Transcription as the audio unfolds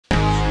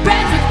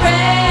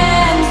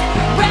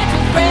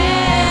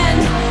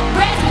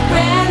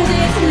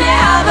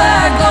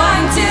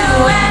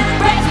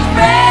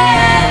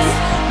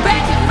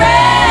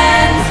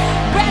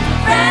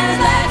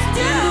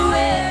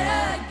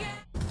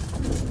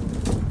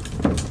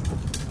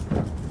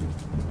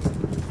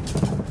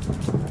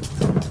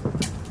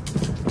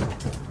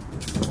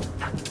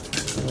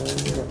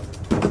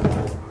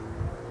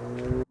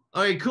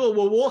All right, cool.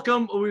 Well,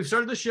 welcome. We've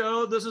started the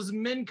show. This is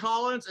Minh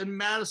Collins and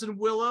Madison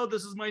Willow.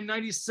 This is my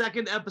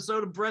 92nd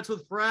episode of Brett's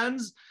with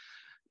Friends.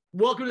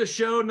 Welcome to the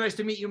show. Nice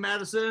to meet you,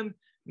 Madison.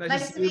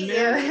 Nice to meet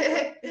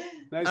you.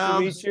 Nice to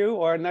meet you,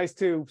 or nice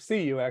to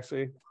see you,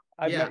 actually.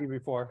 I've met you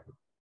before.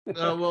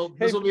 Well,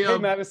 this will be hey,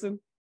 Madison.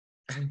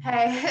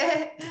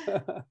 Hey.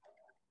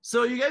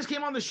 So you guys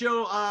came on the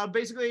show.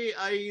 Basically,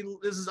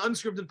 this is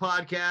unscripted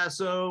podcast,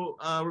 so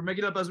we're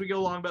making it up as we go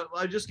along. But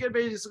I just get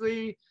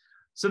basically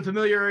some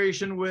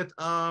familiarization with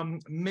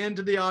Minh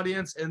to the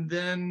audience, and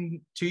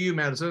then to you,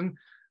 Madison,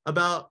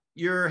 about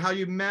how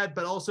you met,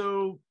 but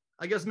also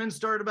I guess Minh,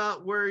 start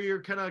about where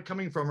you're kind of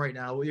coming from right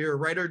now. You're a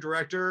writer,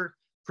 director,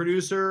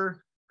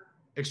 producer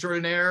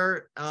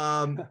extraordinaire.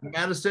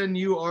 Madison,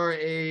 you are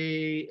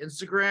a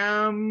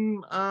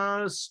Instagram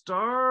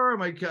star,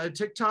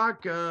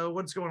 TikTok.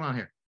 What's going on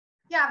here?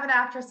 Yeah, I'm an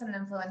actress and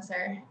an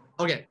influencer.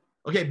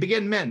 Okay,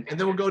 begin Minh, and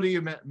then we'll go to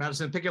you,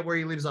 Madison. Pick up where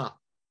he leaves off.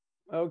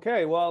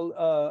 Okay, well,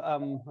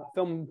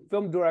 film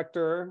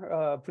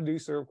director,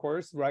 producer, of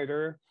course,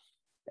 writer,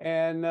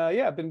 and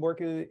I've been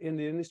working in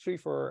the industry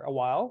for a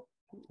while,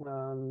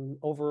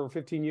 over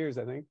 15 years,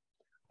 I think.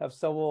 Have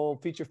several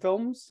feature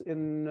films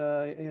in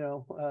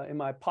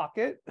my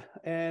pocket,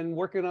 and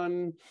working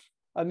on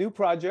a new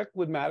project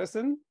with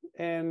Madison,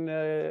 and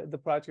the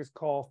project is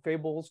called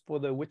Fables for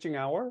the Witching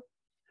Hour.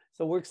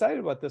 So we're excited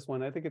about this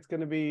one. I think it's going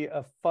to be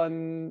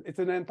it's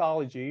an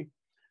anthology.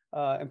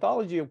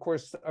 Anthology, of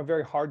course, are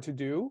very hard to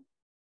do,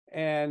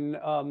 and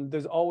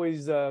there's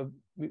always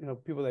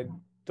people that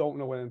don't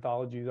know what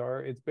anthologies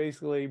are. It's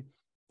basically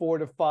 4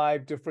 to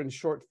 5 different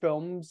short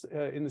films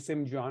in the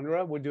same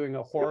genre. We're doing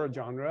a horror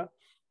genre,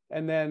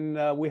 and then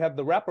we have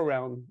the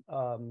wraparound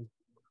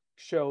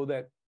show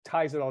that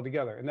ties it all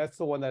together, and that's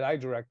the one that I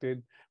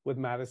directed with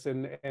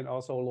Madison and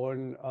also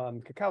Lauren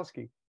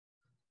Kakowski.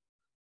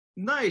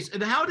 Nice.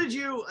 And how did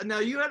you? Now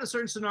you had a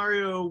certain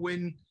scenario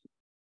when.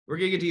 We're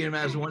gonna get to you in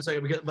Madison one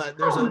second, but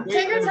there's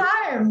take your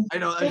time. I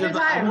know.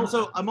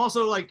 I'm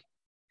also like,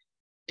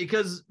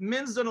 because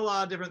Minh's done a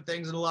lot of different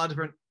things in a lot of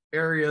different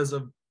areas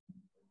of,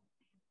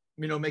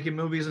 making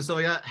movies and stuff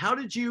like that. How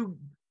did you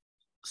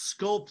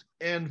sculpt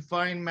and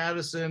find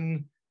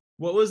Madison?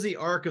 What was the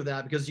arc of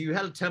that? Because you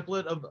had a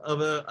template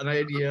of an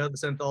idea,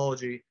 this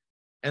anthology,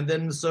 and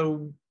then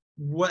so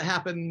what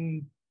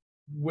happened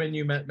when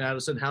you met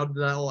Madison? How did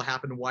that all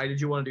happen? Why did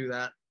you want to do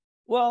that?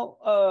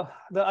 Well,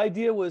 the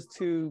idea was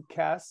to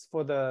cast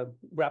for the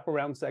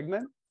wraparound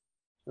segment.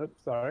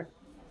 Oops, sorry.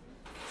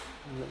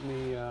 Let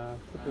me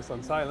put this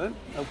on silent.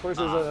 Of course,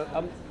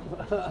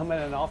 I'm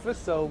in an office,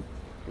 so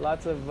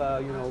lots of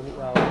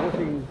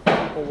working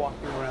people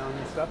walking around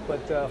and stuff.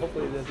 But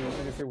hopefully, it doesn't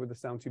interfere with the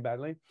sound too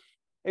badly.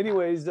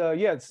 Anyways,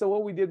 so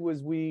what we did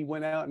was we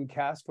went out and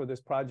cast for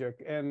this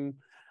project, and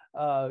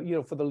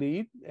for the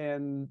lead,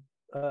 and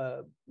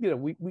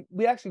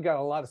we actually got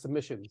a lot of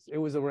submissions. It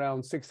was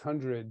around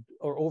 600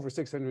 or over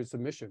 600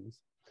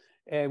 submissions,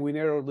 and we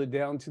narrowed it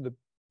down to the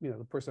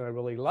person I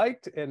really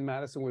liked, and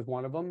Madison was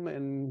one of them.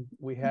 And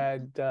we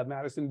had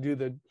Madison do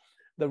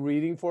the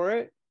reading for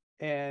it,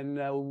 and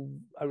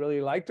I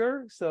really liked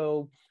her,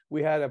 so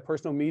we had a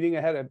personal meeting.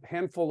 I had a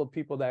handful of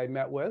people that I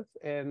met with,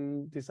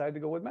 and decided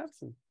to go with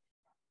Madison.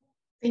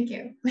 Thank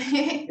you.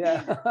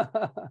 Yeah.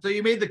 So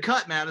you made the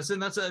cut, Madison.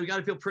 You got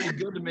to feel pretty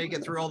good to make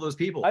it through all those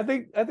people. I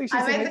think she's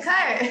the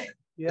cut.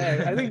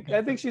 Yeah,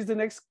 I think she's the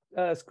next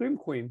Scream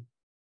Queen.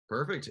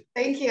 Perfect.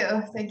 Thank you,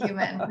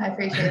 Minh. I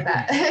appreciate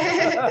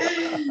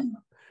that.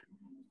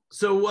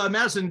 So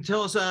Madison,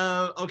 tell us.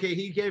 Okay,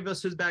 he gave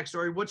us his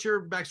backstory. What's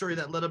your backstory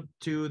that led up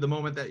to the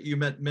moment that you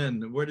met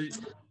Minh?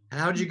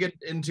 How did you get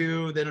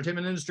into the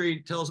entertainment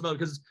industry? Tell us about,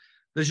 because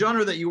the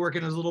genre that you work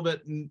in is a little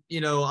bit,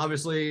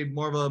 obviously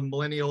more of a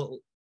millennial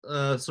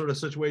sort of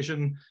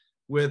situation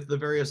with the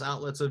various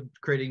outlets of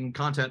creating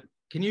content.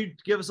 Can you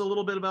give us a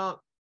little bit about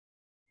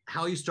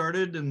how you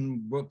started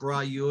and what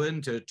brought you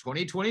into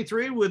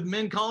 2023 with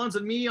Minh Collins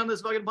and me on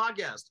this fucking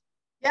podcast?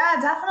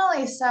 Yeah,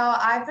 definitely. So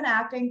I've been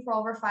acting for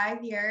over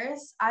 5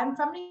 years. I'm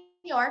from New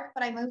York,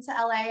 but I moved to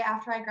LA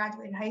after I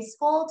graduated high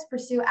school to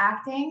pursue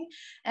acting.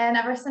 And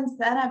ever since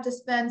then, I've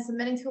just been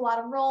submitting to a lot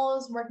of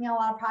roles, working on a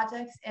lot of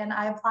projects, and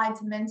I applied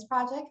to Minh's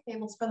project,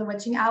 Fables for the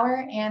Witching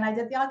Hour, and I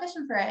did the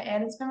audition for it,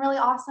 and it's been really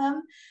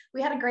awesome.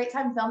 We had a great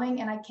time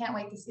filming, and I can't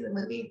wait to see the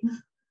movie.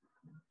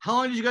 How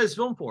long did you guys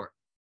film for?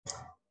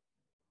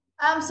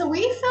 So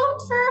we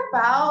filmed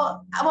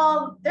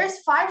for there's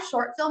 5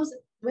 short films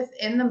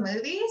within the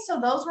movie,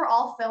 so those were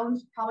all filmed,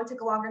 probably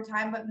took a longer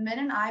time, but Minh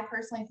and I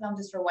personally filmed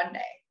just for 1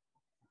 day.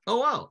 Oh,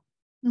 wow.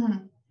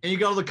 Mm-hmm. And you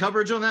got all the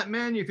coverage on that,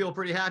 Minh? You feel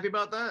pretty happy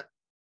about that?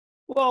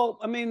 Well,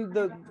 I mean,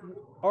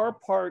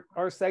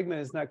 our segment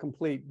is not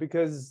complete,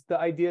 because the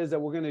idea is that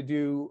we're going to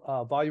do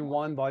volume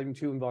 1, volume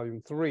 2, and volume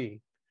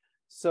 3.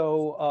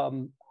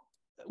 So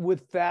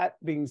with that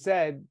being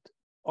said,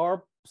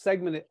 our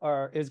segment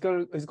is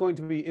going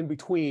to be in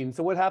between.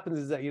 So what happens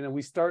is that,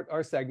 we start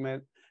our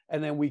segment,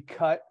 and then we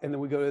cut, and then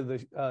we go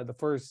to the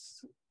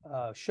first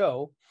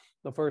show,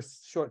 the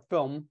first short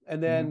film,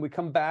 and then we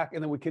come back,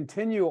 and then we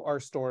continue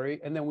our story,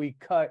 and then we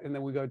cut, and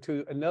then we go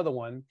to another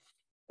one.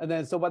 And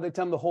then so by the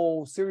time the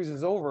whole series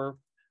is over,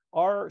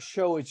 our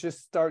show is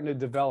just starting to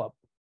develop.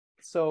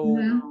 So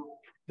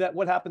that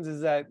what happens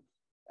is that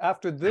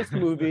after this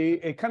movie,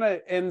 it kind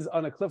of ends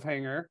on a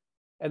cliffhanger.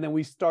 And then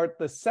we start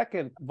the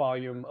second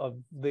volume of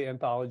the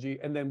anthology,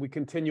 and then we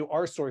continue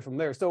our story from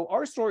there. So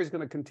our story is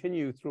going to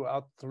continue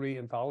throughout 3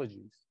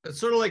 anthologies. It's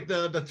sort of like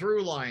the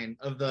through line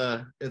of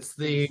the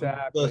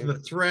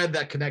thread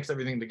that connects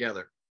everything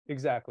together.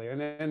 Exactly.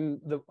 And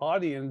then the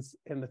audience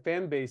and the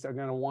fan base are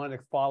going to want to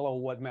follow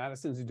what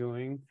Madison's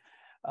doing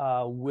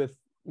with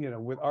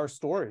our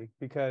story,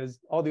 because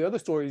all the other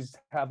stories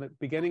have a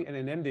beginning and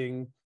an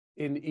ending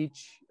in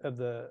each of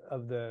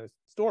the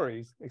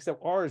stories,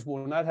 except ours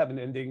will not have an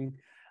ending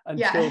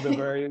until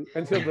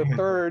the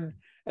third.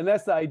 And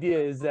that's the idea,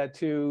 is that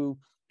to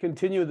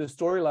continue the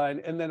storyline.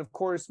 And then of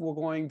course we're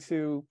going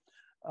to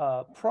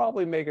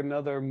probably make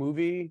another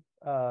movie,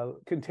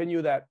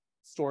 continue that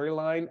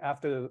storyline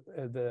after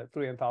the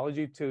 3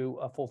 anthology to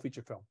a full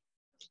feature film.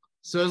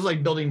 So it's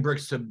like building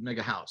bricks to make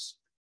a house.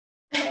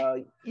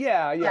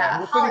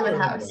 Yeah, Hollywood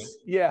house.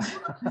 Yeah.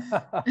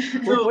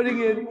 we're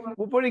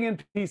putting in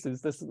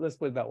pieces. Let's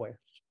put it that way.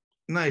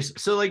 Nice.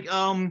 So like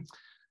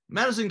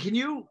Madison, can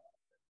you,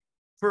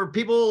 for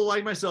people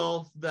like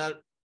myself that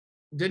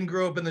didn't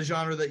grow up in the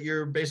genre that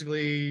you're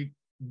basically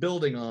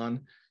building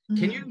on,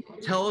 can you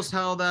tell us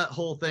how that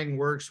whole thing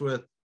works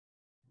with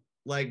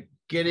like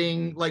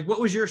getting, like, what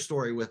was your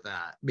story with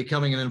that,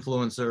 becoming an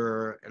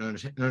influencer, an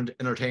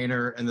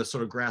entertainer, and this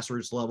sort of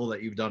grassroots level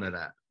that you've done it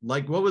at?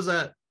 Like, what was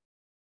that?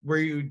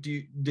 When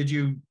did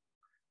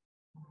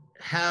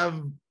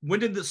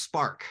this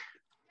spark?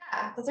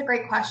 Yeah, that's a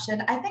great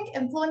question. I think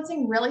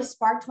influencing really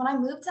sparked when I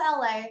moved to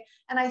LA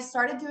and I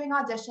started doing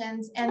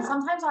auditions. And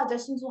sometimes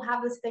auditions will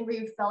have this thing where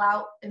you fill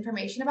out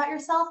information about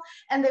yourself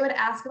and they would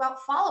ask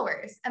about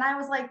followers. And I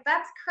was like,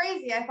 that's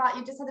crazy. I thought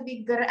you just had to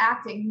be good at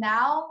acting.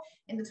 Now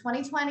in the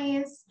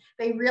 2020s,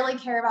 they really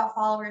care about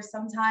followers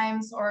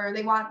sometimes, or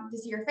they want to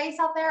see your face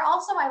out there.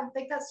 Also, I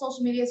think that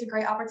social media is a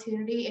great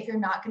opportunity. If you're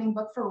not getting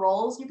booked for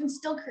roles, you can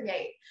still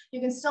create, you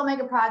can still make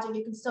a project,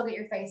 you can still get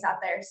your face out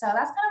there. So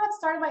that's kind of what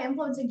started my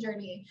influencing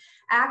journey.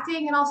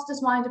 Acting, and also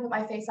just wanting to put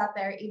my face out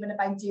there even if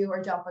I do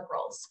or don't book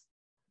roles.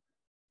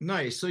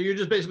 Nice. So you're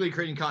just basically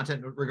creating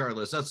content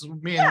regardless. That's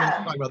me and Minh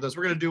talking about this.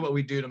 We're going to do what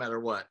we do no matter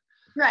what.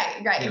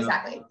 Right,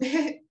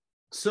 exactly.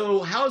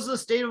 So how's the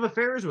state of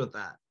affairs with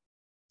that?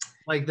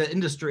 Like the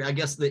industry, I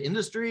guess the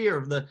industry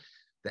or the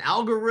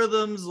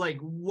algorithms, like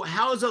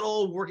how is it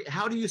all working?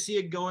 How do you see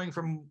it going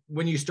from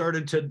when you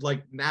started to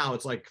like now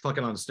it's like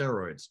fucking on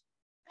steroids?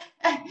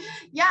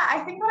 Yeah, I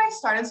think when I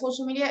started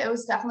social media, it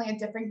was definitely a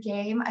different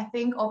game. I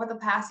think over the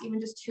past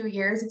even just 2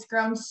 years, it's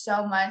grown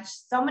so much.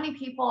 So many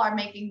people are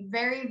making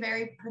very,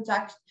 very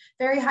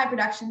high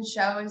production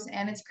shows.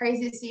 And it's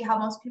crazy to see how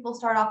most people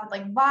start off with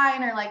like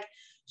Vine or like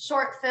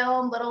short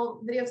film,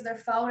 little videos of their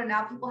phone. And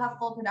now people have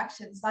full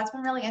production. So that's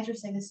been really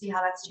interesting to see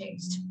how that's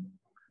changed.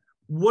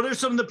 What are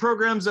some of the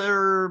programs that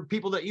are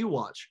people that you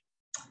watch?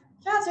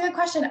 Yeah, that's a good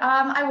question.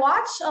 I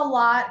watch a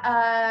lot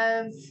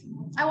of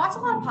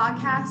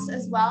podcasts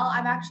as well.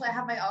 I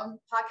have my own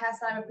podcast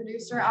that I'm a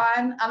producer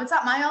on. It's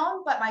not my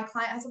own, but my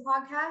client has a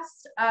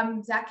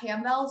podcast, Zach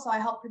Campbell. So I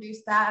help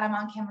produce that, and I'm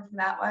on camera for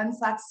that one. So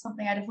that's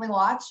something I definitely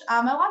watch. I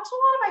watch a lot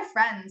of my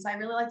friends. I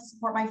really like to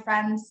support my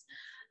friends.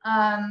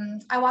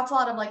 I watch a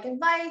lot of like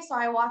advice, or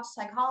I watch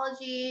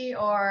psychology,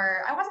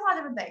 or I watch a lot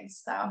of different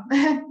things.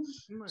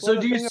 So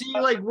do you see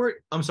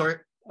I'm sorry.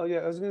 Oh yeah,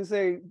 I was going to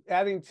say,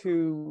 adding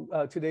to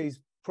today's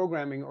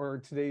programming or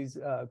today's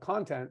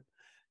content,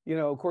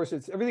 of course,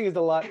 everything is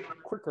a lot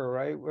quicker,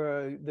 right?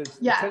 The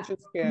attention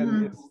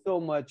span is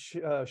so much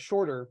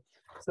shorter.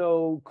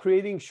 So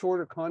creating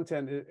shorter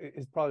content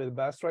is probably the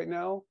best right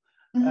now,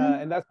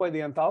 and that's why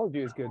the anthology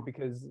is good,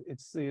 because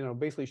it's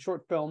basically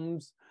short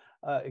films.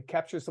 It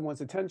captures someone's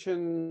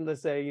attention.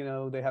 Let's say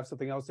they have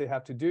something else they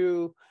have to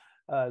do.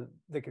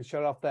 They can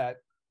shut off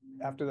that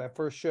after that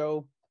first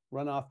show,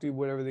 run off, do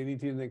whatever they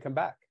need to, and then come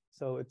back.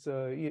 So it's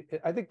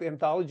I think the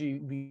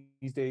anthology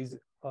these days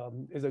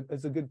is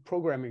a good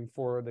programming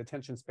for the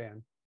attention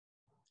span.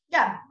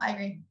 Yeah, I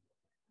agree.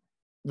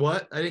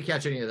 What? I didn't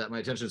catch any of that. My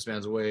attention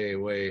span's way.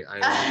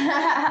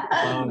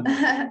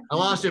 I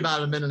lost you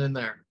about a minute in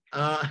there.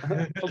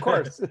 Of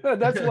course,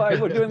 that's why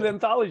we're doing the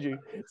anthology,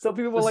 so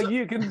people like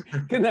you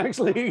can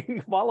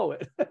actually follow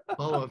it.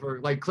 Follow it for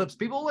like clips.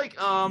 People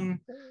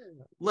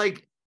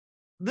like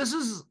this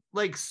is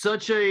like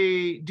such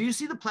a. Do you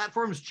see the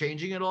platforms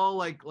changing at all?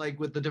 Like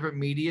with the different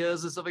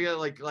medias and stuff like that.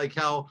 Like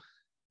how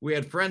we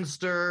had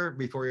Friendster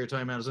before your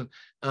time, Madison,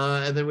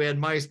 and then we had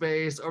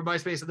MySpace and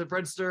then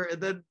Friendster, and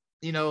then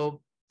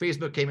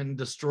Facebook came and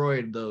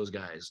destroyed those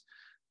guys.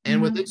 And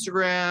with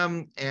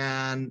Instagram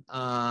and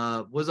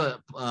was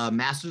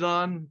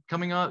Mastodon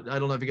coming up? I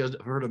don't know if you guys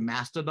have heard of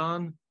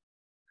Mastodon.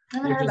 I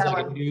haven't heard that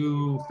like one. A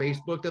new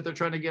Facebook that they're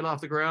trying to get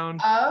off the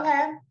ground. Oh,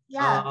 okay.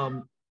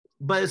 Yeah.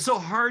 But it's so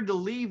hard to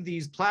leave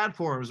these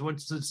platforms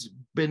once it's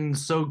been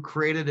so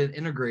created and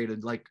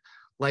integrated. Like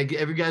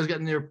have you guys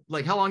gotten there?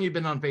 Like how long you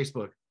been on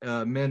Facebook,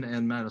 Minh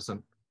and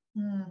Madison?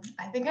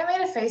 I think I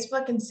made a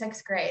Facebook in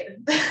 6th grade.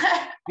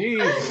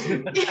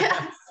 Jeez.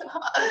 Yes,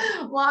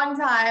 long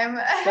time.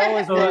 That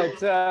was what,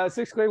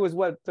 6th grade was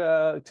what,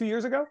 2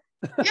 years ago?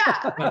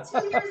 Yeah,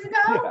 2 years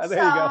ago. Yeah, there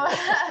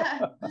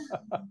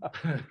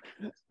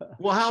So,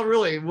 Well, how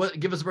really? What?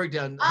 Give us a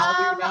breakdown.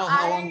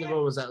 How long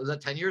ago was that? Was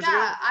that 10 years ago?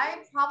 yeah, I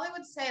probably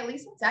would say at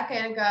least a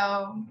decade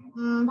ago,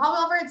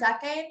 probably over a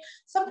decade.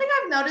 Something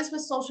I've noticed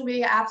with social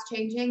media apps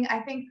changing, I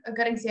think a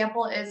good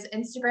example is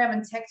Instagram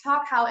and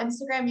TikTok, how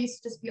Instagram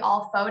used to just be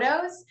all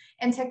photos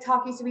and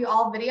TikTok used to be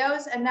all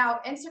videos. And now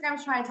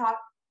Instagram's trying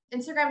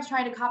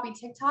to copy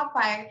TikTok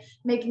by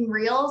making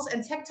reels,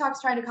 and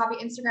TikTok's trying to copy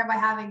Instagram by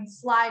having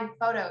slide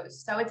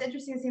photos. So it's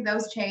interesting to see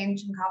those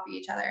change and copy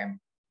each other.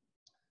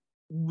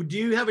 Do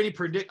you have any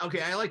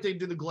Okay, I like to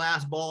do the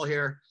glass ball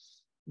here.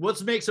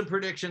 Let's make some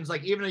predictions,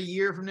 like even a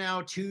year from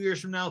now, 2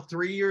 years from now,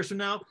 3 years from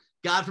now,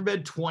 God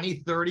forbid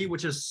 2030,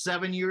 which is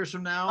 7 years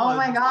from now. Oh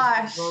my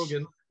gosh.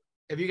 Rogan,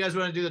 if you guys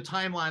want to do the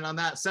timeline on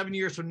that, 7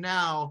 years from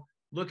now,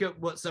 look at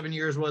what 7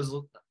 years was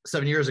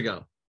 7 years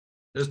ago.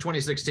 It was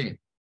 2016.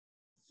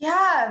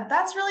 Yeah,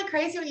 that's really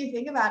crazy when you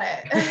think about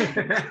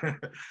it.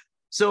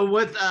 So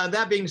with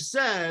that being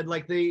said,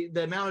 like the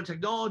amount of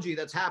technology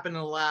that's happened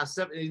in the last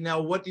 7, now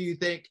what do you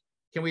think?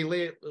 Can we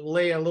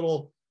lay a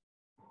little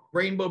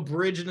rainbow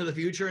bridge into the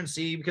future and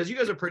see, because you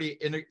guys are pretty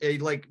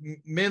like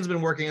Min's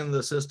been working in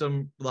the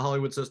system, the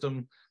Hollywood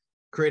system,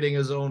 creating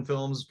his own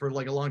films for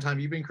like a long time.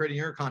 You've been creating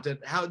your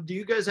content. How do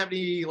you guys have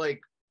any,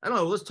 like, I don't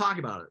know, let's talk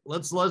about it.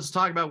 Let's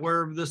talk about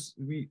where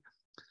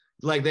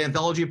like the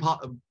anthology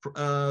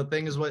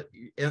thing is what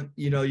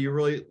you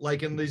really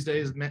like in these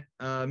days, Min,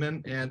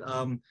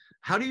 and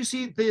how do you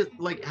see do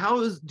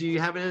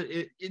you have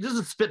it just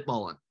a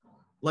spitballing,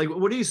 like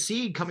what do you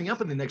see coming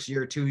up in the next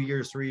year, 2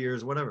 years, 3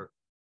 years, whatever?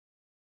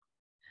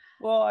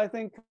 Well, I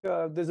think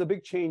there's a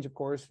big change, of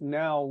course,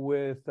 now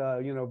with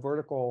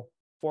vertical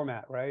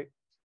format, right?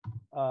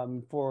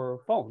 For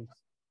phones.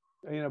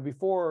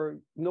 Before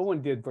no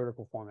one did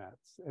vertical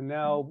formats, and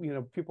now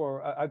people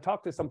are. I've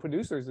talked to some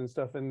producers and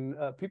stuff, and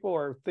people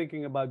are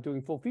thinking about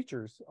doing full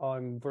features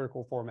on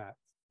vertical formats,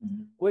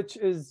 which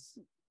is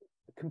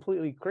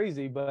completely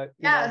crazy. But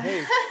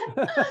hey,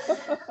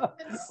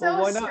 it's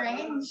so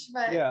strange,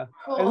 but yeah.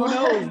 Cool. And who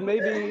knows?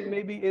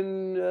 Maybe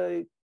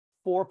in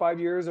 4 or 5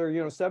 years,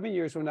 or 7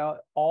 years from now,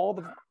 all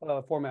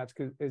the formats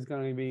is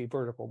going to be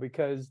vertical,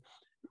 because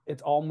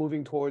it's all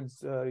moving towards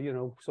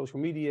social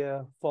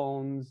media,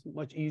 phones,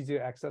 much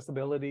easier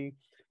accessibility.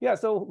 Yeah,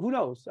 so who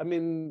knows? I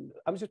mean,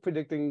 I'm just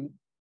predicting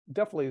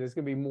definitely there's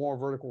going to be more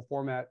vertical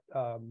format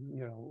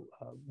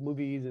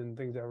movies and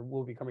things that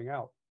will be coming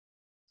out.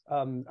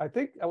 I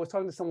think I was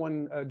talking to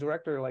someone, a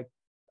director, like,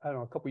 I don't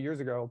know, a couple of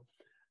years ago.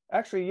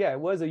 Actually, yeah, it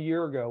was a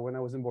year ago when I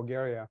was in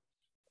Bulgaria.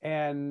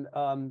 And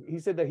he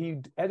said that he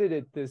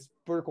edited this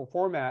vertical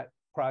format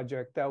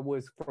project that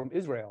was from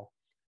Israel.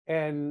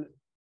 And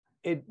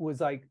it was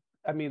like,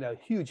 I mean, a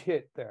huge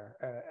hit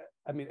there.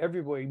 I mean,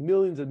 everybody,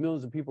 millions and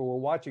millions of people were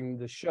watching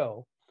the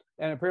show.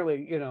 And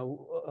apparently,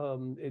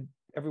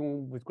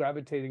 everyone was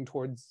gravitating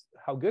towards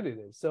how good it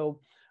is.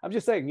 So I'm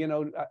just saying,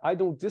 I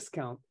don't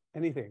discount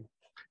anything.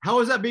 How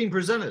is that being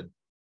presented?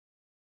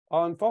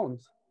 On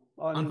phones.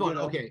 On phone,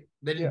 okay.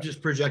 They didn't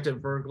just project it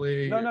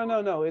vertically?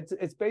 No.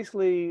 It's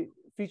basically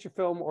feature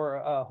film or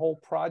a whole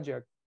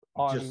project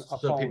on a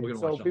phone.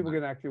 So people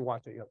can actually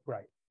watch it.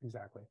 Right,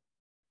 exactly.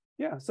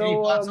 Yeah,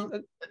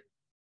 so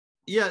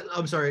yeah,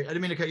 I'm sorry, I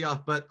didn't mean to cut you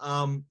off, but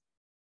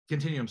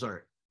continue. I'm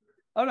sorry.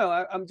 Oh no,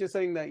 I'm just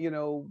saying that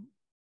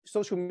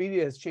social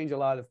media has changed a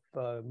lot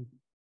of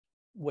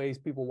ways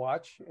people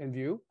watch and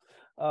view.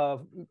 I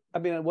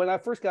mean, when I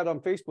first got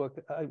on Facebook,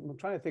 I'm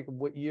trying to think of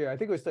what year. I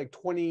think it was like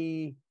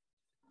maybe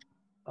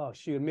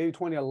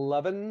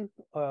 2011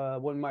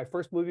 when my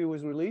first movie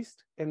was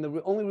released, and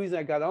the only reason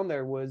I got on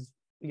there was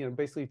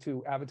basically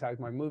to advertise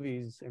my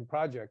movies and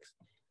projects.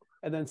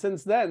 And then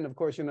since then, of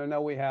course,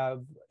 now we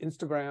have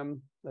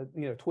Instagram,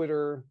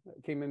 Twitter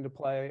came into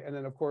play, and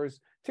then of course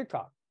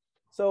TikTok.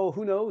 So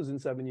who knows in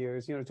 7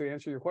 years? To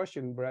answer your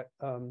question, Brett,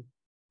 who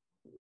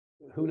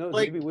knows?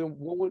 Maybe we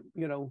won't.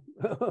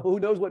 Who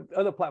knows what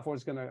other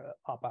platforms going to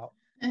pop out?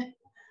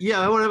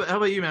 Yeah. How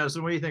about you,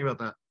 Madison? What do you think about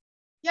that?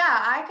 Yeah,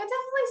 I could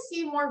definitely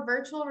see more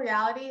virtual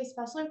reality,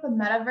 especially with the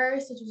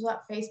metaverse, which is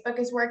what Facebook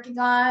is working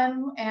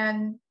on,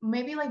 and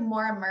maybe like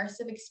more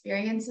immersive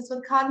experiences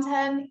with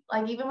content.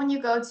 Like even when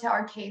you go to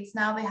arcades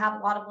now, they have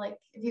a lot of, like,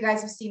 if you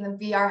guys have seen the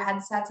VR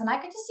headsets, and I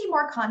could just see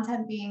more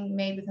content being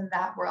made within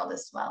that world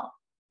as well.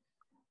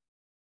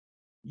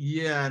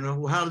 Yeah, and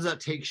how does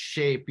that take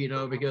shape?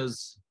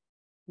 Because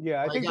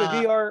yeah, I think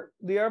the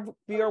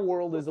VR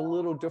world is a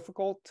little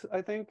difficult.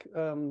 I think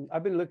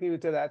I've been looking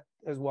into that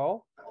as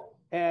well.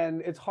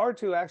 And it's hard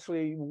to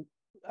actually,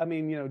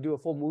 do a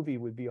full movie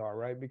with VR,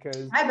 right?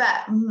 Because I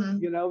bet,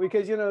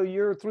 because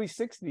you're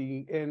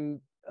 360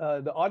 and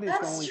the audience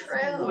can only see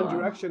one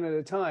direction at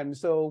a time.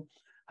 So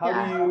how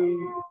do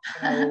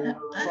you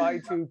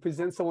try to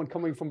present someone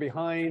coming from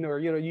behind, or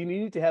you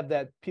need to have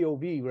that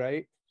POV,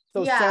 right?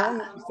 So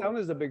sound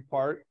is a big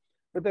part.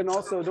 But then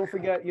also don't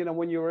forget,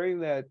 when you're wearing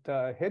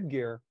that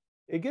headgear,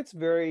 it gets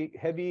very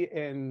heavy,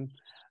 and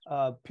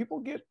people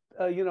get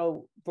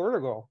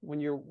vertigo when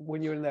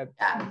you're in that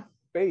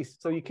space.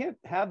 So you can't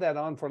have that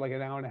on for like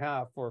an hour and a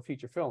half for a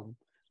feature film,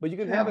 but you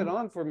can have it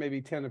on for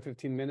maybe 10 or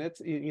 15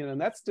 minutes,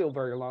 and that's still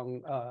very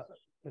long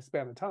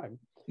span of time.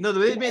 No,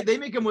 they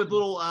make them with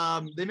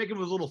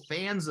little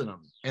fans in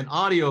them, and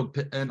audio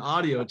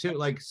too.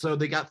 Like, so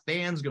they got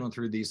fans going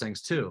through these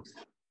things too.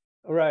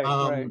 Right,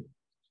 right.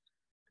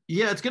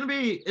 Yeah, it's going to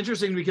be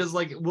interesting because,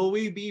 like, will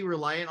we be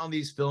reliant on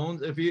these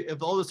phones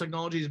if all this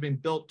technology has been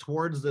built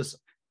towards this,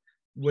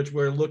 which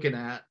we're looking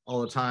at all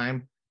the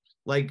time?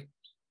 Like,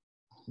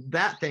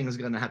 that thing is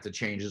going to have to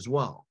change as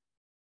well.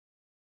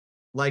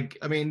 Like,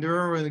 I mean, do you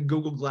remember when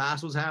Google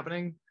Glass was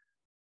happening?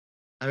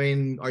 I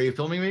mean, are you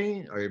filming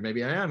me? Or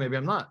maybe I am, maybe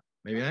I'm not.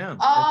 Maybe I am.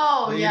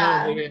 Oh,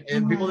 yeah.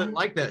 And people didn't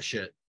like that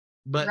shit.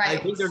 But right. I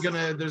think there's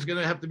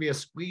gonna have to be a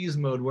squeeze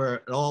mode where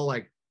it all,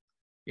 like,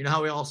 you know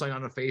how we all signed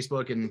on to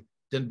Facebook and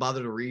didn't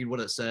bother to read what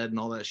it said and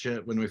all that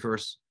shit when we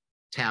first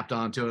tapped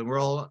onto it. We're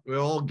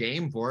all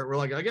game for it. We're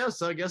like, I guess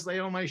they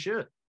own my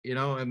shit,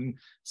 and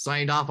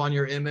signed off on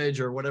your image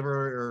or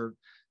whatever, or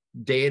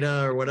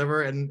data or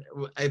whatever. And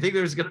I think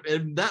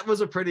that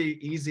was a pretty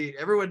easy,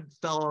 everyone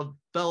fell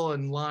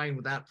in line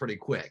with that pretty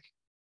quick,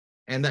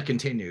 and that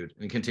continued,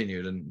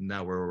 and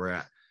now where we're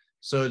at.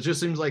 So it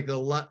just seems like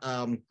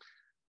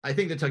I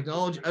think the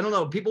technology, I don't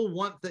know,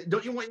 people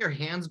don't you want your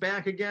hands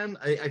back again?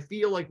 I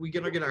feel like we're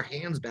gonna get our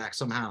hands back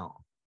somehow.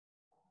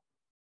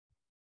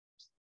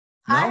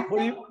 No?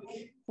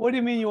 What do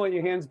you mean you want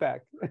your hands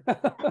back?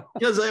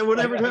 Because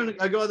whenever time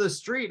I go on the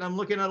street and I'm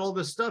looking at all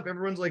this stuff,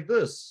 everyone's like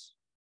this.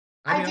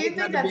 I do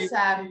think that's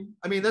sad.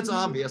 I mean, that's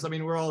obvious. I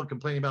mean, we're all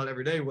complaining about it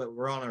every day when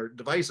we're on our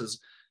devices,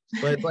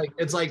 but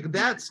it's like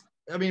that's,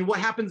 I mean, what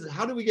happens?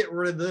 How do we get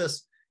rid of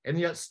this and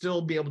yet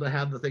still be able to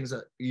have the things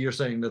that you're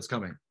saying that's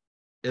coming?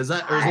 Is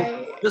that, or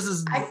this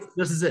is it?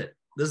 This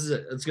is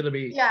it. It's gonna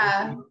be,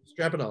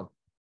 strap it on.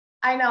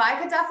 I know. I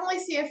could definitely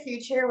see a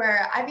future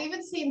where I've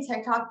even seen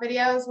TikTok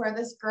videos where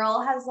this girl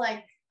has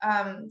like,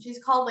 she's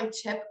called like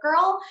Chip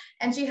Girl,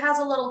 and she has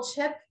a little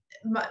chip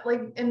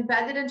like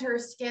embedded into her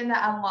skin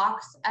that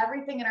unlocks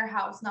everything in her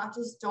house, not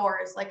just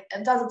doors. Like,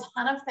 it does a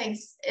ton of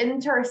things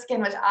into her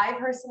skin, which I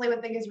personally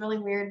would think is really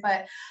weird.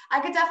 But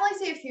I could definitely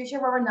see a future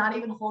where we're not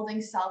even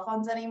holding cell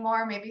phones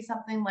anymore. Maybe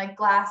something like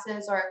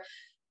glasses or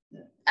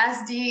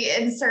SD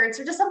inserts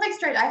or just something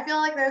straight. I feel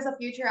like there's a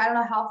future. I don't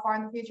know how far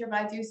in the future, but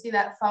I do see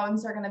that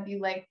phones are going to be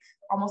like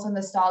almost a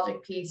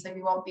nostalgic piece. Like,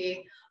 we won't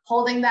be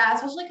holding that,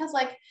 especially because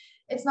like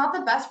it's not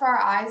the best for our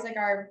eyes, like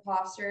our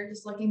posture,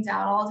 just looking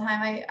down all the time.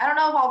 I don't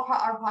know if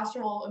our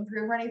posture will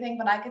improve or anything,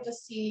 but I could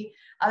just see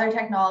other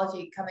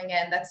technology coming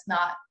in that's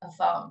not a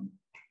phone.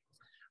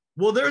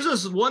 Well, there's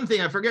this one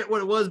thing, I forget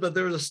what it was, but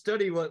there was a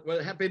study what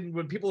happened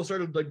when people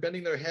started like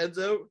bending their heads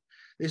out.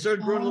 They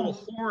started growing a little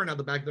horn out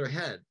the back of their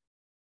head,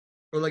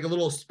 or like a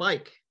little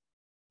spike,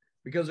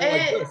 because they're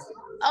like this.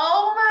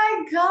 Oh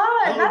my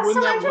God, that's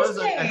so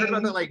interesting. I heard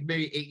about that like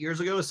maybe 8 years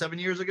ago, 7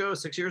 years ago,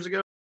 6 years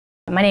ago.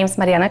 My name is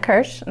Mariana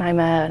Kirsch, and I'm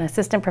an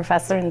assistant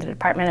professor in the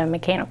Department of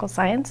Mechanical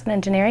Science and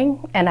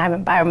Engineering, and I'm a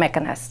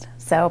biomechanist.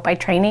 So by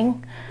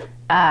training,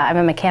 I'm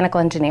a mechanical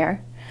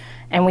engineer,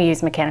 and we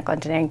use mechanical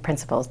engineering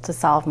principles to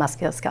solve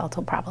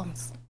musculoskeletal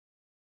problems.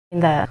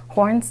 The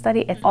horn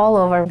study, it's all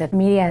over the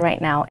media right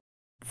now.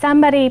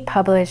 Somebody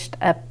published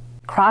a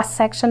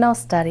cross-sectional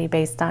study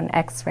based on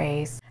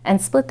x-rays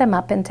and split them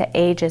up into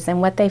ages,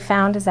 and what they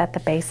found is at the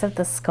base of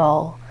the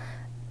skull,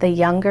 the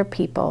younger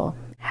people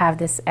have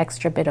this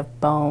extra bit of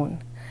bone.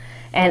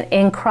 And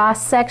in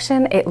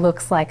cross-section, it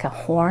looks like a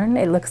horn.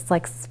 It looks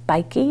like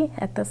spiky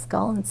at the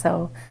skull. And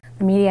so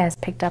the media has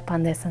picked up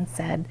on this and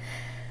said,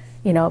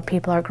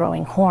 people are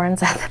growing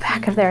horns at the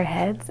back of their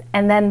heads.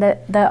 And then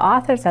the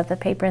authors of the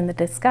paper in the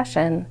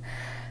discussion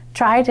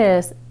try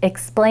to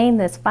explain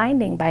this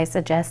finding by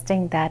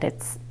suggesting that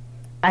it's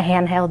a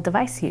handheld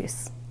device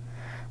use.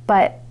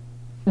 But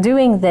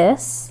doing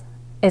this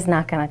is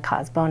not going to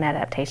cause bone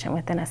adaptation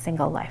within a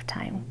single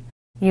lifetime.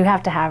 You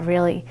have to have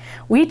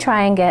we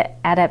try and get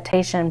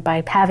adaptation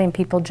by having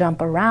people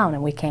jump around,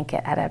 and we can't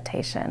get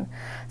adaptation.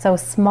 So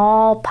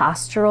small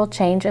postural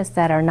changes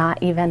that are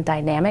not even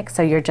dynamic,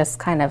 so you're just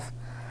kind of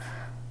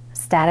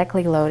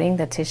statically loading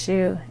the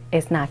tissue,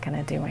 is not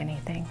going to do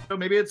anything. So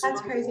maybe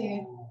that's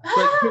crazy.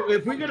 But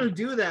if we're going to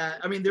do that,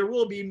 I mean, there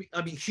will be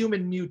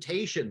human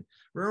mutation.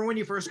 Remember when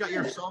you first got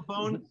your cell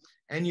phone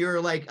and you're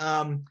like,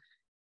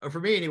 for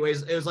me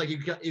anyways, it was like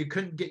you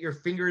couldn't get your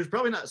fingers,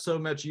 probably not so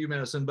much you,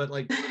 Madison, but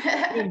like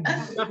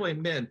definitely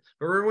men.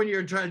 But remember when you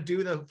were trying to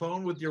do the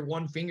phone with your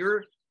one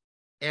finger,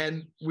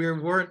 and we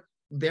weren't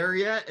there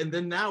yet, and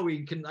then now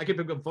I can pick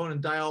up a phone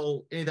and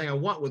dial anything I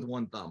want with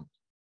one thumb.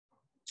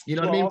 You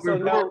know what I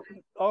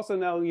mean? Also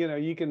now,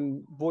 you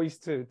can voice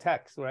to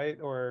text, right?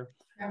 Or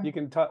you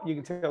can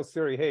tell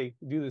Siri, hey,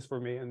 do this for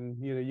me,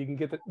 and you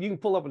can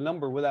pull up a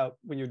number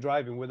when you're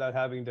driving without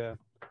having to,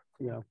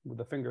 with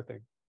the finger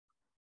thing.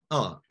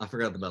 Oh, I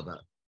forgot about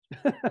that.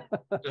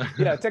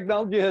 Yeah,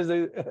 technology has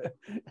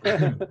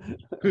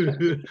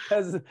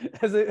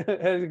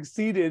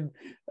exceeded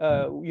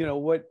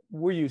what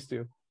we're used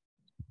to.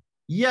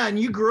 Yeah, and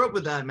you grew up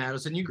with that,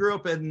 Madison. You grew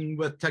up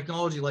with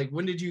technology. Like,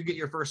 when did you get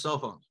your first cell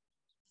phone?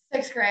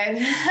 Sixth grade.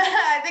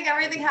 I think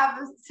everything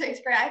happens in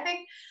sixth grade. I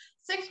think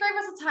sixth grade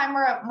was a time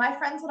where my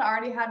friends had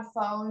already had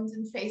phones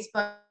and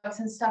Facebooks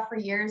and stuff for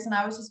years, and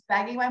I was just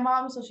begging my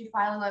mom, so she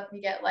finally let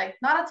me get like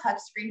not a touch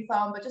screen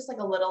phone, but just like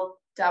a little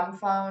dumb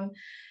phone.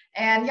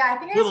 And yeah, I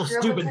think I Little just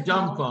grew up with stupid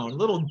dumb technology. phone.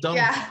 Little dumb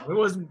Yeah.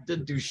 phone. It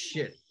didn't do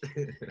shit.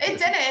 It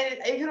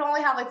didn't. It could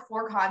only have like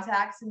 4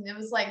 contacts, and it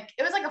was like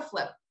a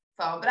flip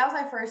phone, but that was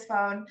my first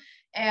phone.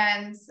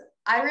 And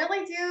I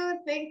really do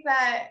think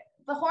that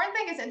the horn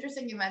thing is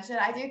interesting. You mentioned,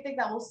 I do think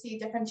that we'll see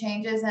different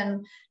changes.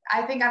 And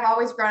I think I've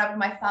always grown up with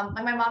my thumb.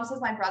 Like my mom says,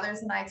 my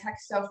brothers and I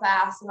text so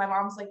fast, and my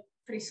mom's like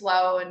pretty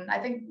slow. And I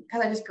think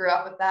because I just grew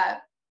up with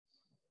that.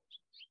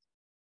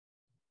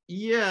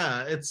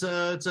 Yeah, it's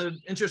an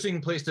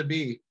interesting place to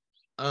be.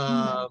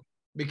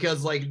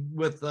 Because like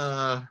with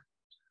I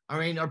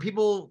mean, are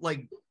people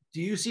like,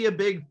 do you see a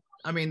big,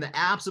 I mean, the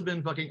apps have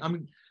been fucking, I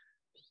mean,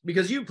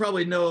 because you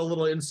probably know a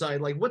little inside,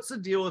 like what's the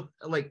deal with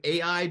like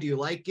AI? Do you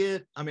like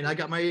it? I mean, I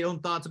got my own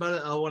thoughts about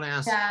it. I want to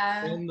ask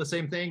Finn the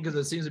same thing, because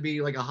it seems to be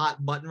like a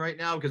hot button right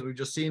now, because we've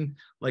just seen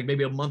like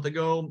maybe a month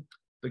ago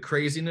the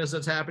craziness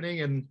that's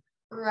happening. And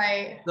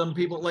right, some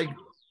people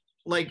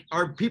like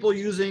are people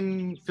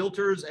using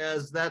filters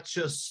as that's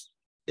just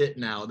it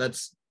now?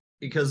 That's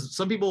because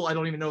some people, I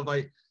don't even know if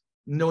I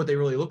know what they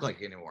really look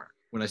like anymore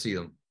when I see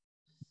them.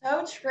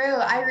 So true.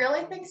 I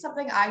really think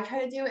something I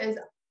try to do is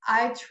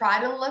I try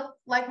to look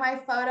like my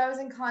photos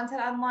and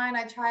content online.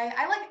 I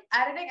like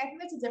editing. I think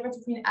there's a difference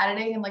between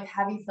editing and like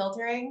heavy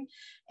filtering.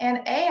 And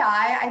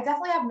AI, I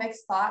definitely have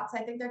mixed thoughts.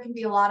 I think there can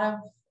be a lot of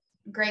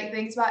great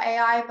things about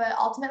AI, but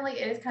ultimately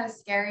it is kind of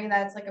scary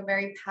that it's like a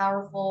very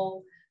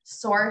powerful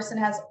source and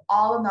has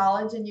all the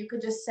knowledge. And you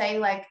could just say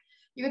like,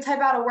 you could type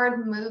out a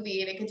word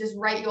movie and it could just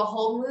write you a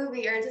whole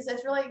movie, or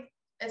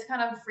it's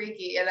kind of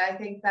freaky. And I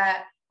think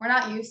that we're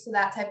not used to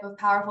that type of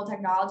powerful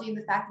technology, and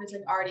the fact that it's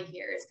like already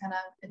here is kind of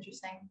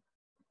interesting.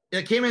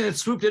 It came in and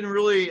swooped in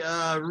really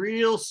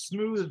real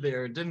smooth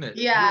there, didn't it?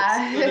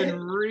 Yeah.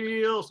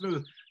 Real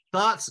smooth.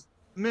 Thoughts,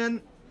 Min,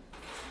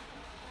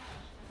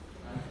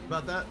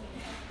 about that?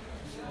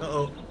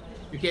 Uh-oh,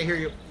 you can't hear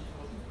you.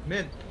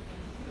 Min.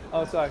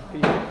 Oh, sorry. Can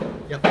you?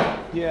 Yep.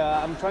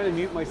 Yeah, I'm trying to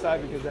mute my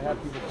side because I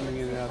have people coming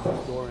in and out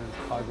of the door, and it's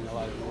causing a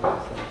lot of noise.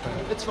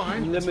 So it's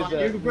fine. It's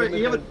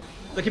fine.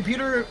 The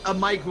computer, a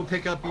mic will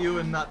pick up you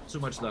and not so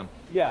much them.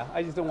 Yeah,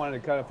 I just don't want to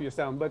cut off your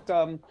sound. But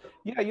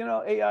yeah, you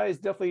know, AI is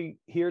definitely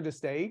here to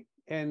stay,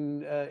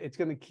 and it's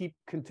going to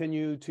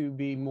continue to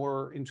be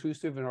more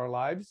intrusive in our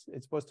lives.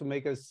 It's supposed to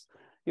make us,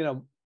 you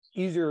know,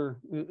 easier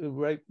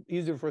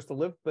for us to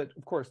live. But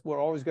of course, we're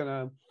always going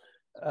to,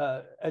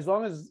 as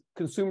long as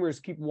consumers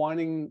keep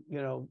wanting,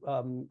 you know,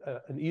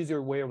 an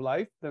easier way of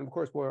life, then of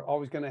course we're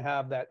always going to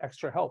have that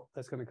extra help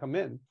that's going to come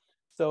in.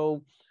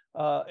 So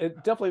it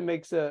definitely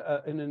makes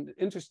an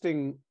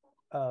interesting,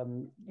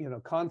 you know,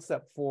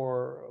 concept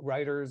for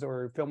writers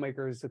or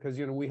filmmakers, because,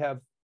 you know, we have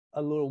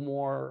a little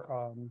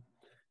more,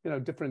 you know,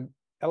 different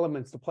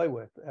elements to play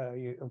with.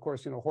 Of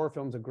course, you know, horror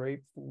films are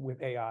great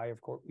with AI, of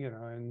course, you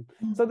know, and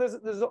so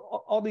there's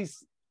all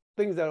these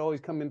things that always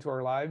come into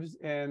our lives,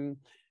 and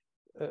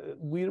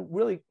we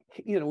really,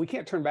 you know, we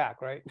can't turn back,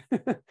 right?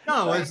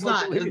 No, it's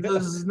not.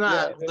 This is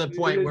not the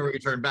point where we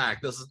turn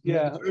back. This is,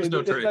 there's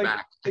no turning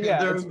back.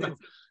 Yeah,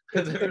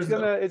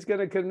 it's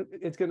gonna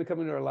come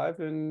into our life,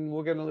 and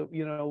we're gonna,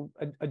 you know,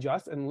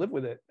 adjust and live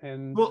with it.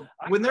 And well,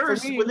 when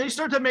they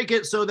start to make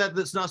it so that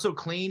it's not so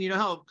clean, you know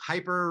how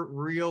hyper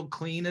real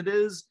clean it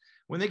is.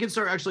 When they can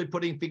start actually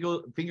putting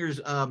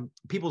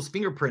people's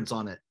fingerprints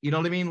on it, you know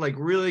what I mean? Like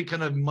really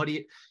kind of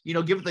muddy, you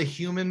know, give it the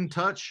human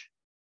touch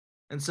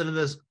instead of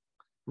this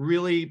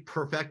really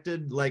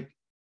perfected, like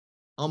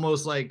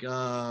almost like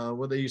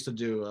what they used to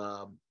do,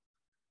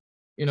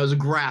 you know, as a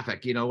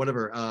graphic, you know,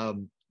 whatever,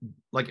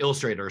 like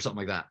Illustrator or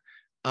something like that.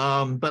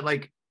 But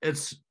like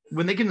it's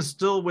when they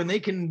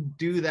can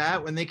do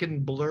that, when they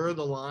can blur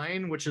the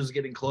line, which is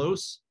getting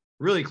close,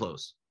 really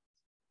close.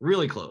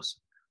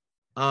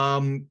 I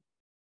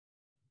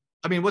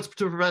mean, what's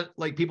to prevent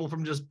like people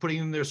from just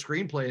putting their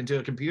screenplay into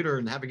a computer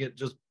and having it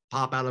just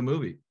pop out a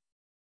movie?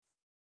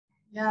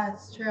 Yeah,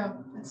 it's true.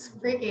 It's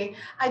freaky.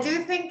 I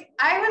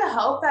would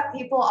hope that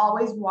people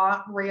always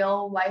want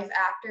real life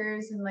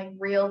actors and like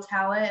real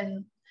talent,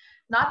 and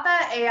not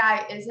that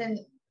AI isn't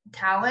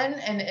talent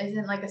and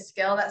isn't like a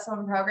skill that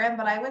someone programmed,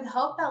 but I would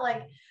hope that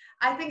like,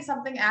 I think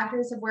something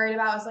actors have worried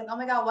about is like, oh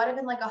my God, what if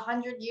in like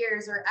 100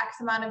 years or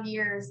X amount of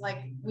years,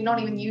 like we don't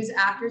even use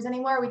actors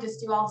anymore. We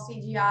just do all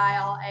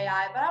CGI, all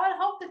AI. But I would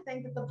hope to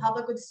think that the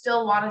public would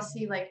still want to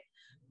see like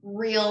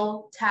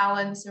real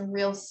talents and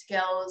real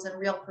skills and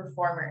real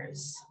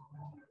performers.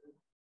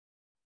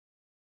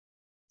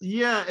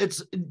 Yeah,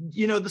 it's,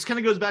 you know, this kind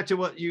of goes back to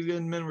what you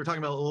and Min were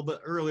talking about a little bit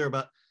earlier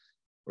about,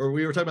 or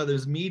we were talking about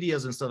those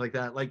medias and stuff like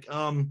that, like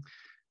and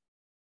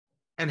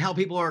how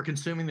people are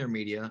consuming their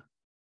media.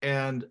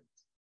 And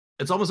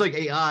it's almost like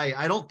AI.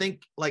 I don't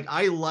think, like,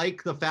 I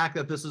like the fact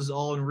that this is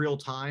all in real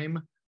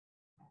time,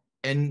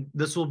 and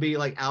this will be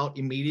like out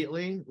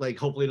immediately, like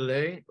hopefully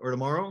today or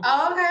tomorrow.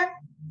 Oh, okay.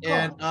 Cool.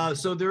 And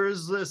so there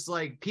is this,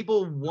 like,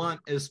 people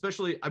want,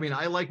 especially, I mean,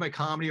 I like my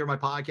comedy or my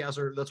podcast,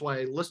 or that's why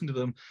I listen to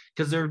them,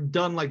 because they're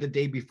done like the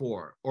day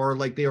before, or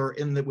like they are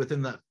in the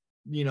within that,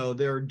 you know,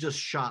 they're just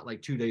shot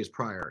like 2 days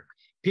prior.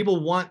 People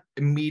want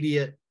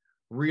immediate,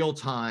 real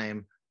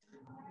time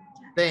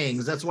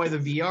things. That's why the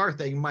VR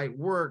thing might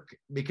work,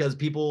 because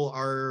people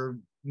are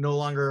no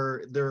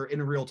longer, they're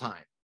in real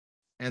time,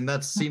 and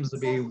that seems to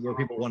be where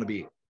people want to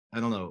be. I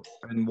don't know,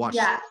 and watch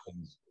things.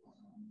 Does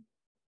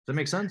that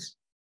make sense?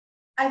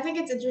 I think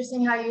it's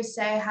interesting how you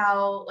say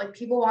how like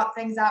people want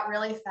things out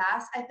really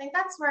fast. I think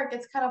that's where it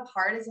gets kind of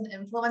hard as an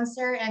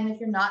influencer. And if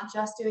you're not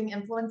just doing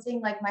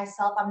influencing, like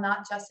myself, I'm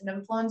not just an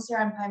influencer,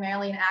 I'm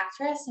primarily an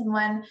actress. And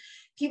when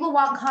people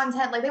want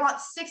content, like they want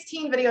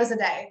 16 videos a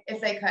day if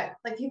they could.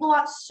 Like people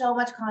want so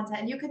much content,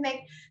 and you can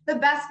make the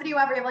best video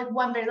ever. You have like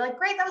one video, like,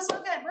 great, that was so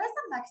good. Where's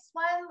the next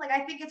one? Like,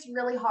 I think it's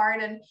really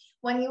hard. And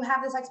when you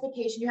have this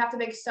expectation, you have to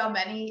make so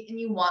many, and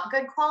you want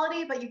good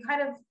quality, but you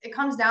kind of, it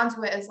comes down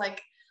to it as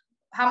like,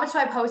 how much do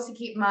I post to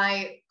keep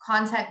my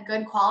content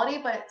good quality,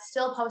 but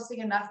still posting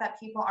enough that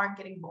people aren't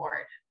getting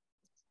bored?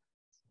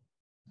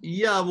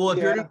 Yeah, well, if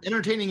you're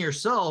entertaining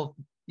yourself,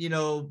 you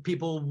know,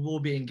 people will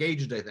be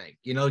engaged, I think,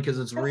 you know, because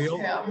it's real,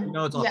 you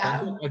know, it's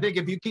authentic. I think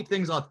if you keep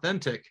things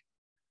authentic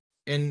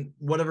in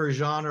whatever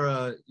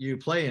genre you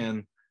play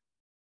in,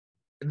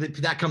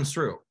 that comes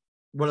through,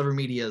 whatever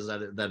media is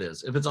that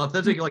is. If it's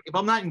authentic, like if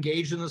I'm not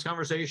engaged in this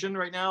conversation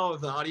right now,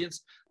 if the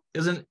audience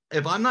isn't,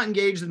 if I'm not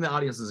engaged, then the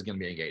audience isn't going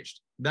to be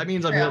engaged. That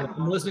means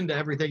I'm listening to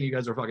everything you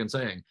guys are fucking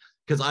saying,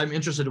 because I'm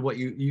interested in what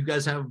you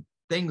guys have,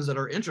 things that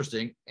are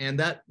interesting, and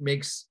that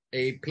makes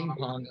a ping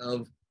pong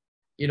of,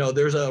 you know,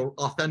 there's a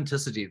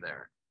authenticity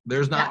there.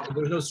 There's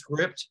no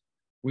script.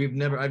 I've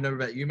never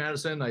met you,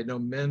 Madison. I know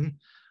Minh,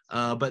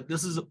 but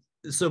this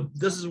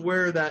is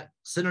where that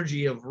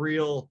synergy of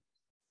real,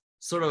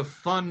 sort of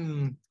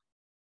fun,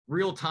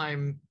 real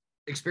time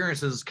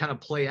experiences kind of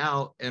play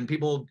out, and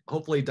people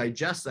hopefully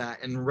digest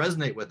that and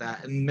resonate with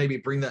that, and maybe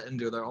bring that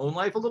into their own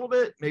life a little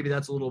bit. Maybe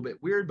that's a little bit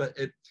weird, but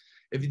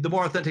if the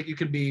more authentic you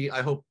can be,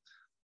 I hope,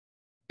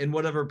 in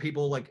whatever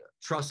people like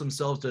trust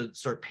themselves to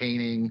start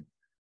painting,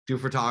 do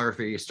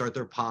photography, start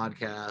their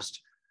podcast,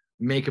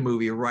 make a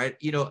movie, right?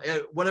 You know,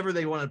 whatever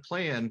they want to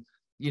play in,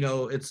 you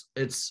know,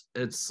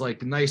 it's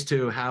like nice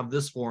to have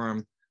this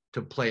forum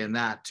to play in,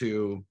 that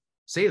to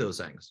say those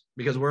things,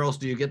 because where else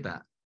do you get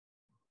that?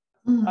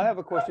 I have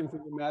a question for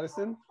you,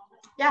 Madison.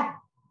 Yeah.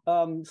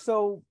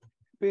 So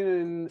being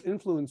an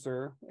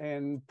influencer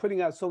and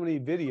putting out so many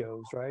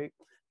videos, right?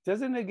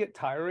 Doesn't it get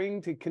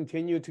tiring to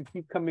continue to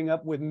keep coming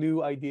up with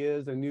new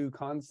ideas and new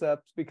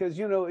concepts? Because,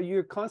 you know,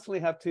 you constantly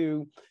have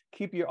to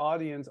keep your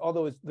audience,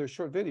 although they're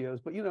short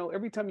videos, but, you know,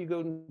 every time you go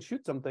and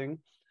shoot something,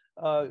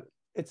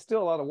 it's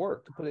still a lot of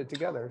work to put it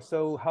together.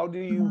 So how do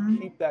you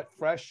keep that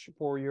fresh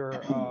for your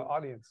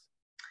audience?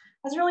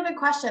 That's a really good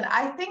question.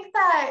 I think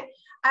that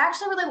I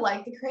actually really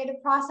like the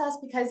creative process,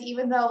 because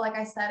even though, like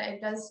I said,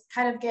 it does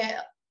kind of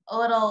get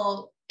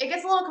it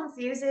gets a little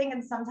confusing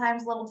and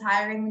sometimes a little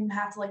tiring when you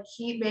have to like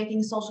keep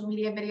making social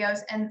media videos.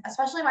 And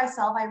especially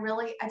myself, I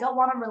don't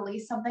want to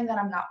release something that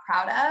I'm not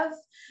proud of.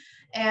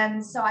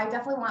 And so I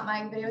definitely want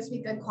my videos to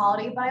be good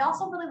quality, but I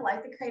also really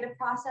like the creative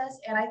process.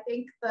 And I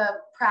think the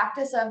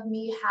practice of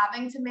me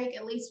having to make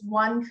at least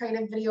one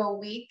creative video a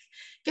week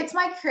gets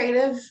my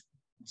creative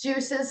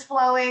juices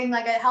flowing.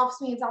 Like, it helps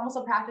me. It's almost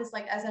a practice,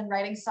 like as in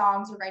writing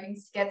songs or writing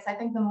skits. I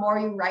think the more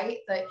you write,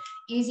 the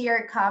easier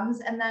it comes.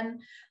 And then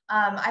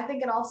I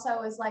think it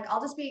also is like,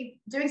 I'll just be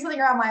doing something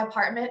around my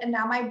apartment, and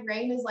now my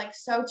brain is like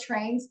so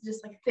trained to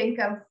just like think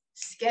of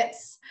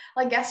skits.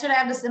 Like yesterday,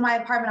 I'm just in my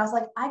apartment, I was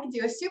like, I could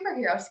do a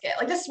superhero skit,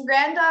 like just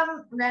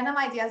random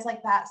ideas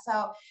like that.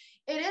 So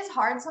it is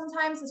hard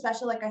sometimes,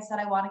 especially, like I said,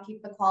 I want to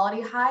keep the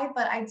quality high,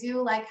 but I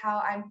do like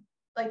how I'm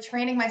like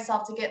training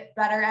myself to get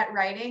better at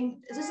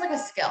writing. It's just like a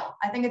skill.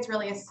 I think it's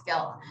really a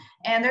skill.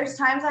 And there's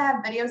times I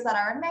have videos that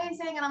are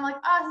amazing and I'm like,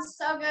 oh, this is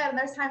so good. And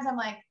there's times I'm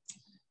like,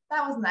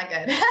 that wasn't that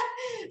good.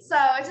 So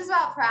it's just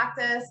about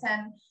practice.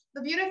 And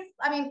the beauty,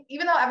 I mean,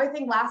 even though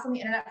everything lasts on the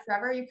internet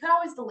forever, you could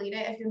always delete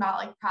it if you're not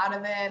like proud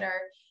of it or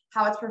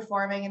how it's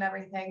performing and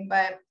everything.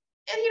 But,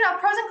 and, you know,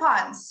 pros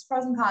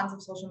and cons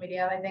of social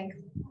media, I think.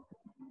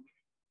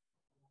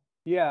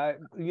 Yeah,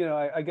 you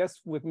know, I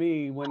guess with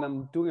me, when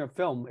I'm doing a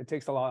film, it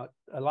takes a lot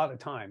of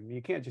time.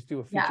 You can't just do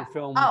a feature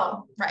film,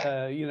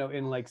 you know,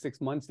 in like 6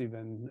 months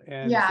even.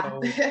 And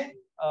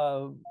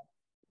so,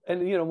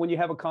 and you know, when you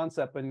have a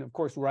concept, and of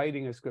course,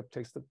 writing a script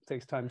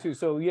takes time too.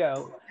 So yeah,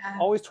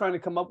 always trying to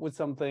come up with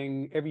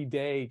something every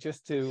day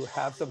just to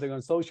have something on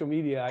social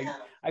media.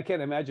 I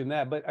can't imagine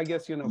that. But I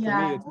guess, you know, for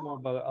me, it's more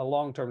of a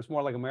long term. It's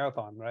more like a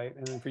marathon, right?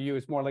 And then for you,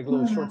 it's more like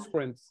little short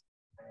sprints.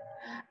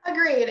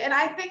 Agreed. And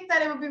I think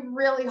that it would be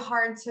really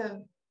hard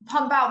to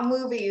pump out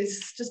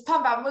movies, just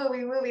pump out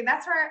movie.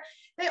 That's where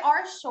they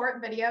are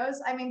short videos.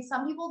 I mean,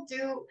 some people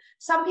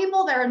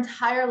their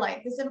entire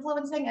life is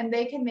influencing and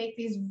they can make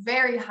these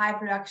very high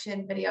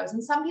production videos.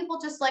 And some people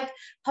just like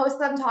post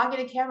them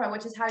talking to camera,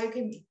 which is how you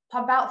can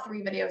pump out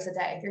 3 videos a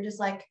day. If you're just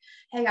like,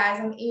 hey guys,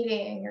 I'm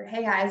eating, or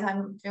hey guys,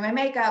 I'm doing my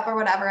makeup or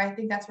whatever, I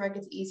think that's where it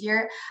gets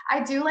easier.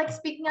 I do like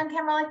speaking on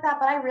camera like that,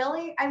 but I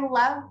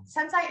love,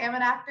 since I am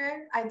an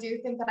actor, I do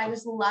think that I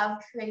just love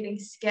creating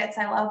skits.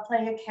 I love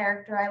playing a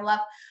character. I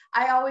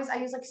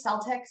use like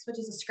Celtics, which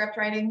is a script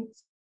writing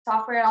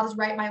software, and I'll just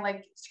write my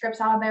like scripts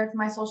out on there for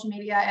my social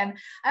media. And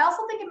I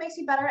also think it makes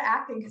me better at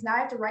acting because now I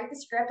have to write the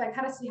script. I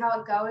kind of see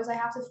how it goes. I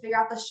have to figure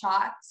out the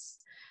shots.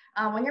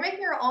 When you're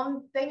making your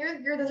own thing,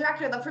 you're the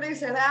director, the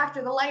producer, the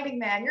actor, the lighting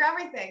man, you're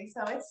everything.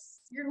 So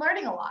you're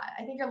learning a lot.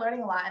 I think you're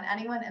learning a lot, and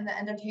anyone in the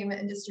entertainment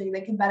industry, they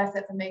can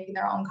benefit from making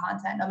their own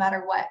content, no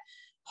matter what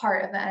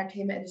part of the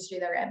entertainment industry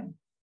they're in.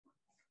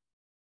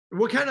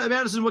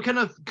 Madison, what kind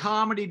of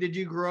comedy did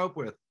you grow up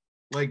with?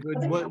 Like,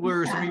 what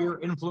were some of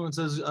your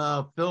influences,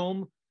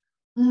 film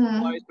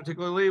wise,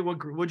 particularly?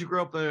 Would you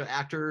grow up the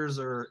actors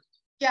or?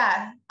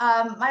 Yeah,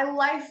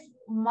 my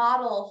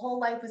whole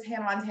life was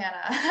Hannah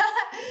Montana.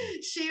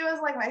 She was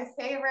like my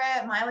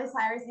favorite. Miley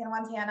Cyrus, Hannah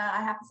Montana.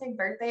 I have to say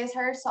birthday is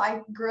her, so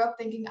I grew up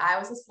thinking I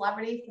was a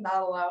celebrity for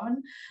that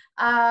alone.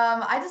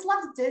 I just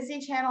loved Disney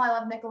Channel. I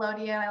loved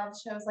Nickelodeon. I loved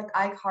shows like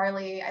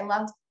iCarly. I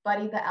loved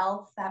Buddy the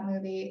Elf, that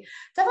movie.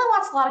 Definitely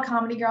watched a lot of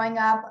comedy growing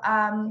up.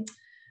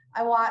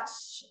 What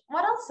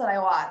else did I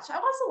watch? I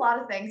watched a lot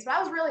of things, but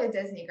I was really a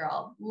Disney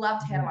girl.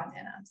 Loved Hannah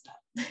Montana and stuff.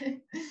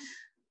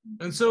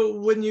 And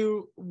so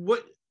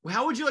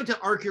how would you like to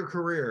arc your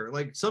career?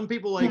 Like some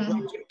people like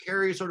Jim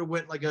Carrey sort of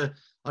went like a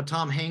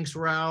Tom Hanks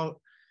route,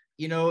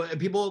 and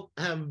people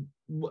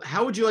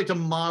how would you like to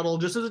model,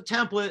 just as a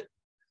template,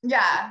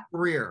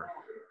 career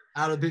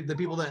out of the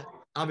people that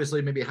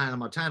obviously maybe Hannah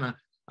Montana,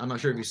 I'm not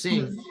sure if you've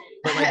seen,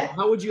 but like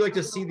how would you like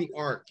to see the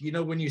arc?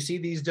 When you see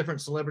these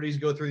different celebrities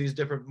go through these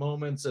different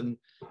moments, and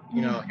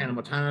Hannah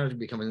Montana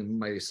becoming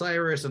Miley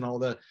Cyrus and all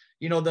the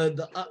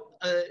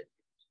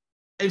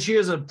and she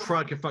is a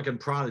fucking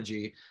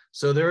prodigy,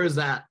 so there is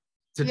that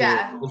to do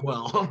as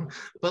well.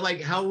 But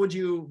like, what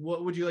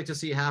would you like to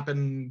see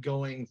happen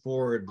going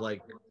forward,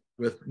 like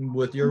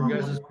with your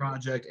guys'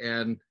 project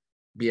and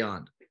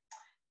beyond?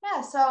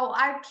 Yeah, so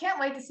I can't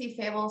wait to see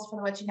Fables for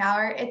the Witching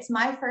Hour. It's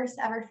my first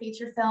ever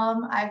feature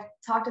film. I've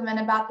talked to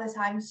Minh about this.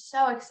 I'm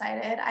so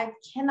excited. I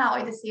cannot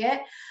wait to see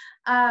it.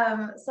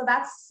 So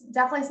that's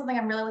definitely something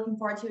I'm really looking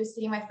forward to, is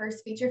seeing my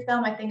first feature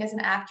film. I think as an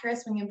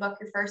actress, when you book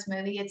your first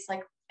movie, it's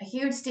like a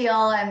huge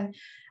deal. And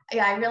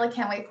yeah, I really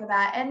can't wait for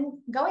that. And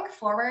going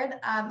forward,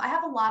 I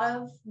have a lot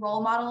of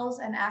role models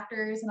and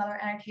actors and other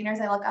entertainers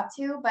I look up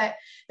to, but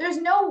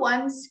there's no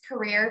one's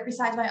career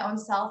besides my own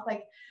self.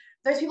 Like,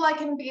 there's people I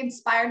can be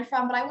inspired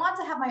from, but I want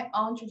to have my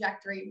own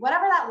trajectory,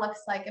 whatever that looks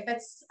like. If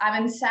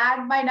I'm in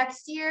SAG by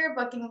next year,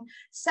 booking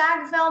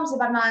SAG films.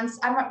 If I'm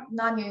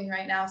non-union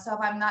right now, so if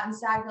I'm not in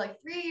SAG for like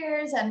 3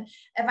 years, and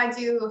if I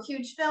do a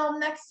huge film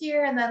next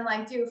year and then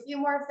like do a few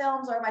more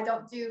films, or if I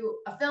don't do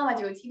a film, I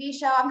do a TV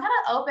show. I'm kind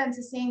of open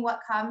to seeing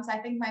what comes. I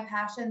think my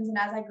passions, and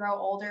as I grow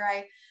older,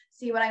 I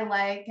see what I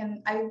like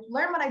and I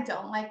learn what I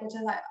don't like, which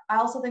is I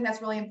also think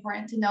that's really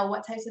important, to know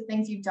what types of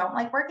things you don't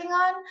like working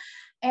on.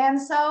 And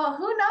so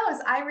who knows?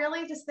 I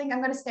really just think I'm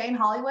going to stay in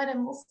Hollywood,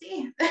 and we'll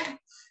see.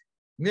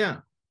 Yeah.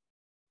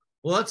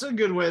 Well, that's a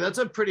good way. That's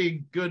a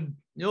pretty good,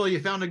 you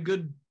found a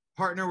good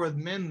partner with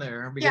Minh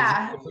there, because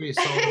he's a pretty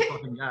solid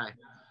fucking guy.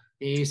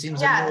 He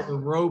seems to know the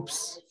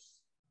ropes.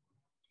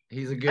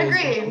 He's a good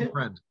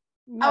friend.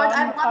 No,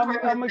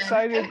 I'm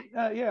excited.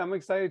 I'm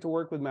excited to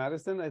work with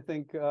Madison. I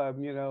think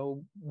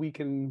we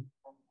can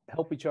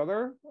help each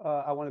other.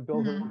 I want to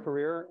build her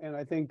career, and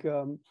I think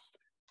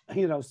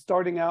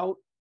starting out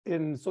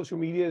in social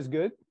media is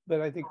good, but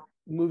I think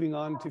moving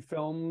on to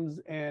films,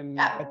 and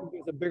I think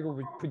there's a bigger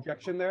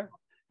projection there,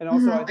 and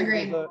also I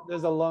think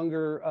there's a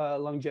longer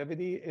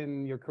longevity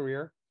in your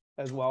career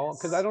as well,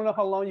 because I don't know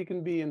how long you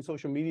can be in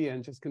social media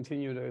and just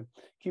continue to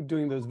keep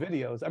doing those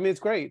videos. I mean, it's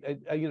great.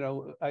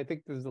 I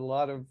think there's a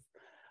lot of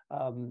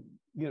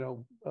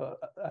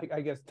I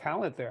guess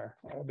talent there,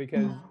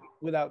 because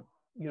without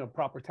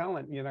proper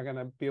talent, you're not going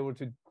to be able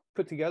to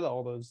put together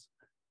all those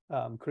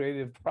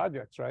creative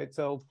projects, right?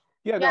 So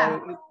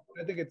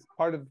I think it's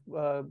part of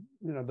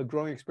the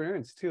growing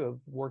experience too, of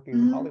working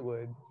in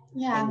Hollywood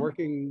and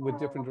working with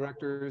different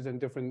directors and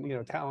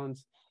different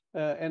talents,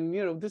 and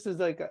this is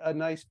like a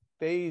nice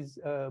phase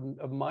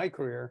of my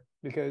career,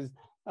 because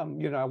I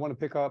want to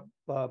pick up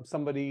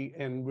somebody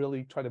and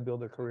really try to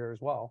build their career as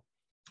well.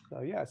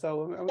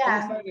 So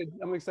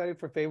I'm excited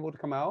for Fable to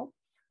come out.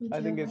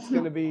 I think it's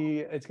gonna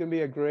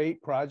be a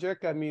great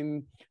project. I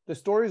mean, the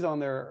stories on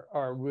there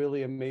are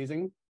really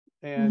amazing,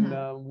 and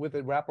with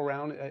the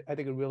wraparound, I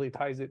think it really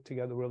ties it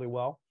together really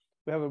well.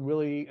 We have a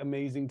really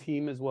amazing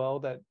team as well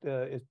that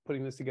is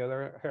putting this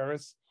together.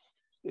 Harris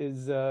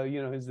is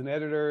he's an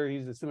editor,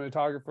 he's a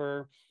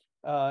cinematographer,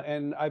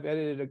 and I've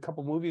edited a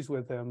couple movies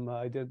with him.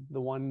 I did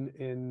the one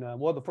in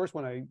the first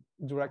one I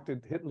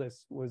directed, Hit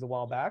List, was a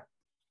while back.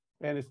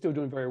 and it's still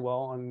doing very well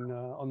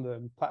on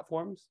the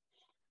platforms.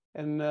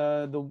 And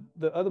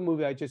the other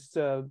movie I just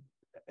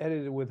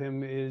edited with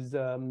him is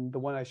the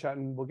one I shot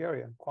in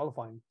Bulgaria,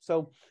 Qualifying.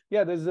 So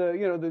yeah,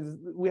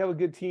 we have a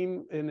good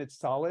team and it's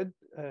solid,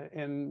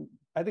 and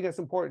I think that's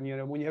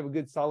important. When you have a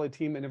good solid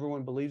team and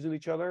everyone believes in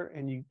each other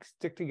and you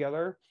stick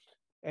together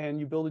and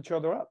you build each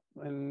other up,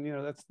 and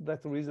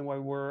that's the reason why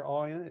we're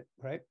all in it,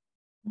 right?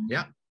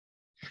 Yeah.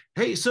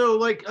 Hey, so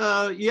like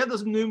you had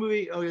this new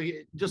movie. Oh,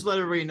 just let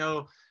everybody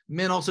know,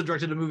 Min also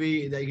directed a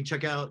movie that you can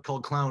check out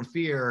called Clown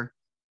Fear,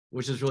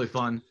 which is really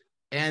fun.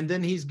 And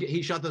then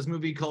he shot this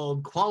movie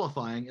called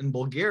Qualifying in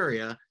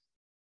Bulgaria.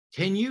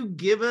 Can you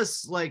give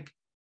us like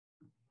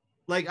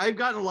I've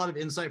gotten a lot of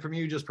insight from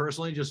you just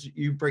personally, just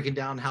you breaking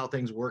down how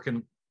things work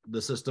in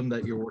the system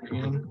that you're working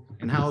in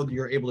and how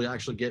you're able to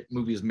actually get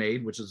movies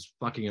made, which is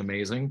fucking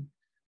amazing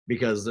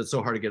because it's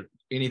so hard to get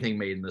anything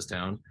made in this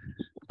town.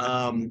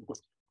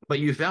 But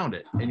you found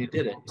it and you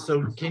did it.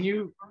 So can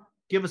you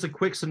give us a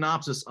quick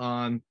synopsis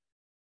on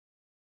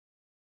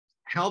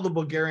how the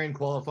Bulgarian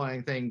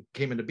qualifying thing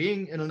came into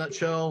being in a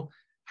nutshell,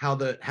 how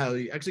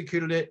you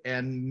executed it,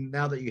 and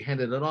now that you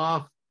handed it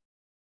off,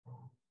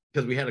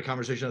 because we had a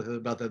conversation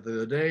about that the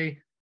other day,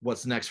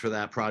 what's next for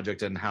that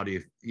project and how do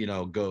you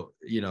go,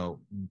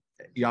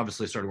 you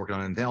obviously started working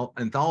on an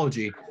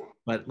anthology,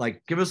 but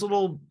like give us a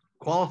little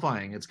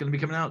Qualifying. It's going to be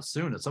coming out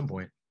soon at some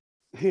point.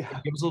 Yeah.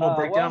 Give us a little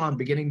breakdown on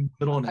beginning,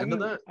 middle, and end of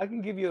that. I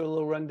can give you a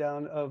little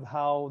rundown of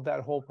how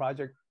that whole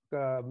project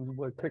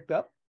was picked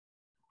up.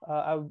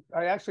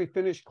 I actually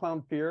finished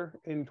Clown Fear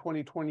in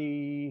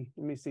 2020,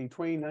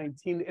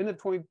 2019, end of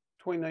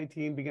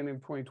 2019, beginning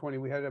of 2020.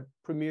 We had a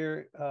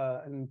premiere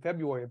in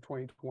February of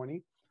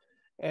 2020.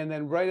 And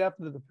then right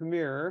after the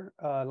premiere,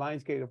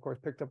 Lionsgate, of course,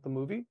 picked up the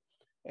movie.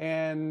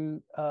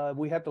 And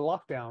we had the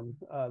lockdown,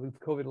 the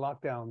COVID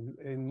lockdown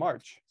in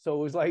March. So it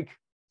was like,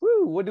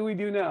 woo, what do we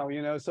do now?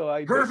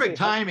 So perfect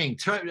timing.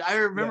 I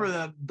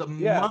remember the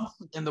month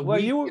and the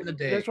week and the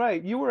day. That's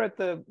right. You were at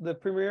the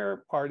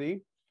premiere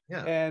party.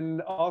 Yeah.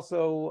 And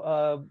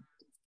also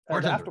the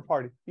after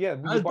party. Yeah.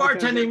 I was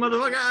bartending,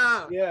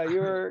 motherfucker. Yeah, you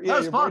were. Yeah,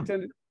 you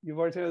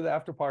bartended the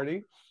after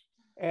party.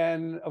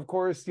 And of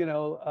course,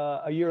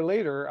 a year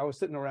later, I was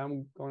sitting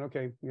around going,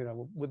 okay,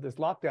 with this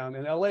lockdown,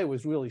 and LA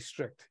was really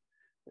strict.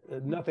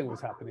 Nothing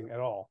was happening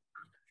at all.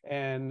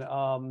 And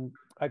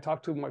I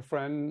talked to my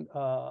friend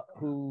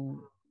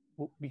who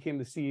became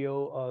the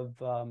CEO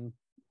of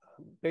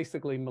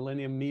basically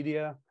Millennium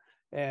Media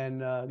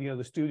and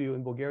the studio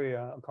in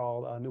Bulgaria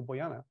called New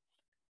Bojana.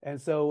 And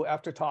so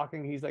after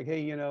talking, he's like,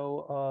 hey,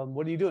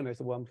 what are you doing? I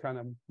said, well, I'm kind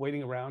of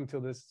waiting around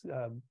until this,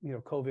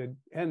 COVID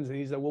ends. And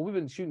he's like, well, we've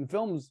been shooting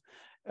films,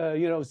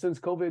 since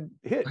COVID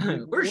hit.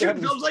 We're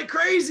shooting films like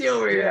crazy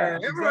over here.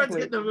 Yeah, Everyone's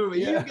getting a movie.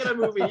 Yeah. You get a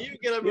movie. You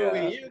get a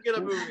movie. You get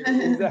a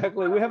movie.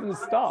 Exactly. We haven't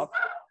stopped.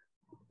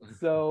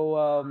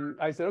 So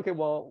I said, okay,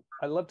 well,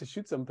 I'd love to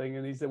shoot something.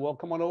 And he said, well,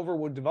 come on over.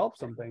 We'll develop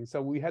something.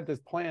 So we had this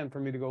plan for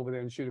me to go over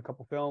there and shoot a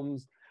couple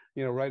films,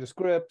 write a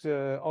script,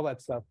 all that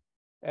stuff.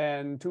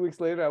 And 2 weeks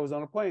later, I was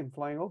on a plane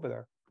flying over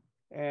there.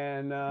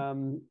 And,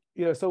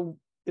 so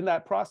in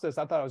that process,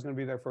 I thought I was going to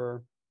be there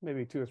for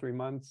maybe 2 or 3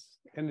 months.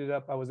 Ended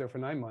up, I was there for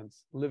 9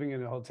 months, living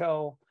in a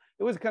hotel.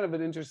 It was kind of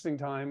an interesting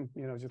time,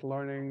 just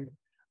learning,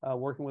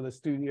 working with a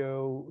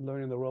studio,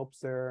 learning the ropes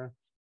there.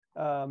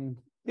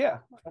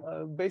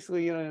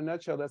 Basically, in a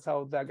nutshell, that's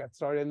how that got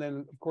started. And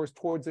then, of course,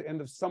 towards the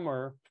end of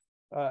summer,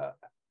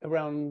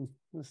 around,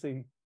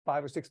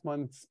 5 or 6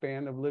 months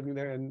span of living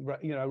there, and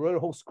I wrote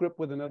a whole script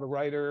with another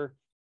writer.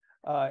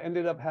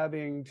 Ended up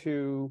having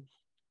to,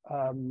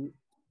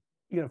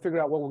 figure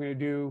out what we're going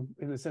to do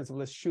in the sense of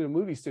let's shoot a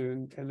movie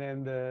soon. And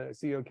then the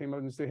CEO came up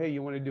and said, hey,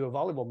 you want to do a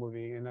volleyball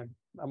movie? And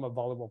I'm a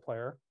volleyball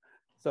player,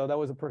 so that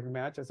was a perfect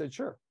match. I said,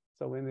 sure.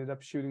 So we ended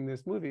up shooting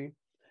this movie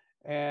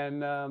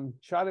and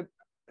shot it.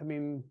 I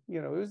mean,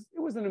 it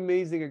was an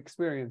amazing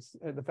experience.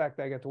 The fact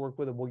that I got to work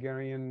with a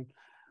Bulgarian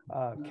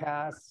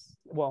cast,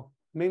 well,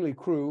 mainly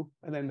crew,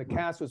 and then the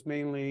cast was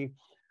mainly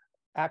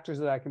actors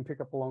that I can pick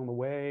up along the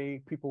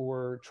way. People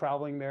were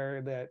traveling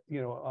there that,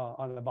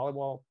 on a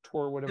volleyball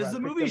tour, whatever. Is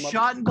the movie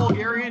shot in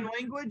Bulgarian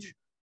language?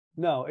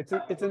 No, it's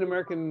an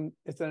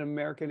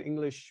American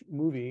English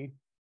movie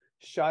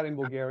shot in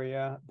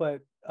Bulgaria,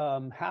 but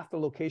half the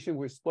location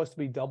was supposed to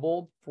be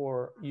doubled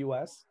for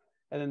US,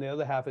 and then the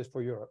other half is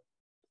for Europe.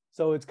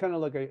 So it's kind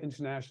of like an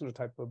international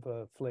type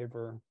of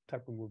flavor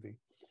type of movie.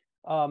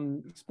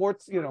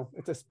 Sports,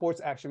 it's a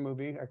sports action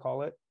movie, I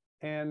call it.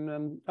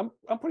 And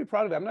I'm pretty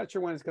proud of it. I'm not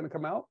sure when it's going to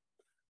come out.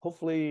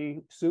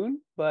 Hopefully soon,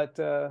 but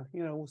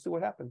we'll see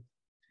what happens.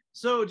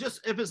 So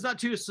just if it's not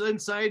too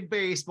inside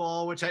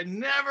baseball, which I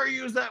never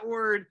use that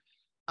word,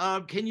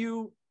 can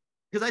you?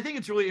 Because I think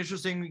it's really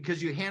interesting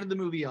because you handed the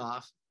movie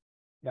off.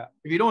 Yeah.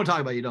 If you don't want to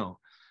talk about it, you don't.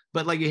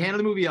 But like you handed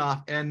the movie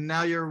off, and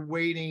now you're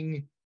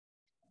waiting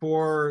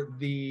for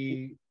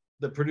the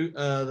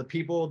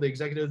people, the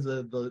executives,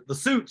 the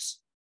suits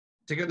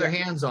to get their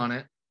hands on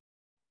it,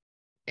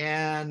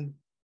 and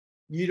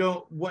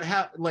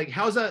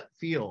how's that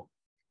feel?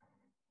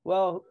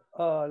 Well,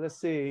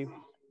 let's see.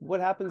 What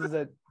happens is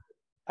that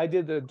I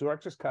did the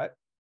director's cut,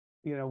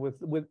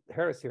 with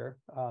Harris here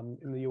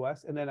in the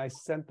US, and then I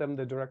sent them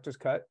the director's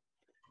cut.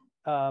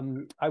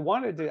 I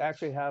wanted to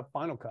actually have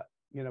final cut,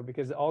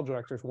 because all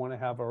directors want to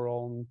have our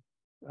own,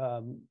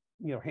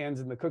 hands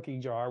in the cookie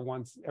jar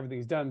once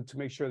everything's done to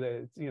make sure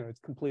that it's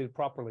completed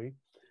properly.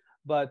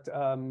 But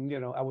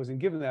I wasn't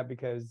given that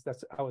because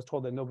I was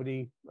told that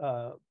nobody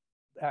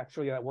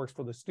actually that works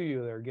for the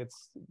studio there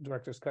gets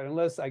director's cut,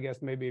 unless I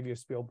guess maybe if you're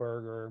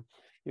Spielberg or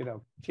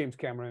James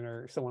Cameron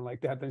or someone like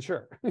that, then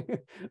sure.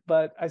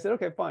 But I said,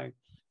 okay, fine.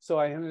 So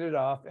I handed it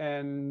off,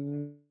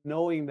 and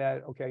knowing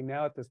that, okay,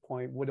 now at this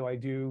point, what do I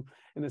do,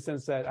 in the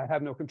sense that I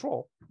have no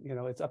control.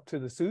 It's up to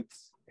the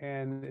suits,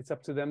 and it's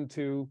up to them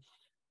to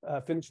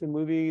finish the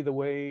movie the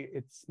way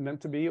it's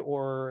meant to be,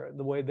 or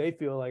the way they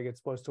feel like it's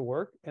supposed to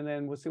work, and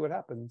then we'll see what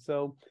happens.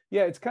 So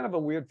yeah, it's kind of a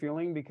weird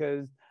feeling,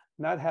 because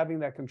not having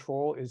that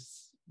control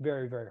is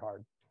very, very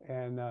hard.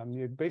 And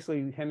you're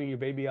basically handing your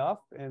baby off,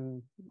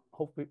 and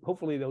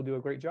hopefully they'll do a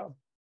great job.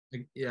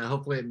 Yeah,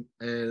 hopefully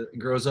it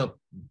grows up.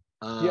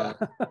 Yeah,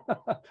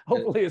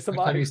 hopefully it survives.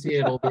 Next time you see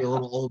it, it'll be a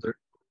little older.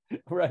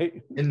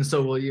 Right. And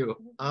so will you.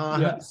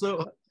 Yeah.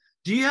 So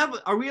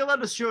are we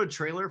allowed to show a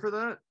trailer for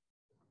that?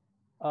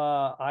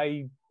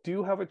 I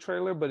do have a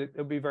trailer, but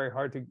it'll be very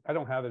hard to, I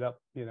don't have it up,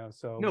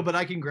 so. No, but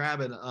I can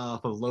grab it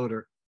off of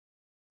Loader.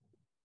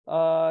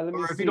 Let me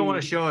Or see. if you don't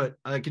want to show it,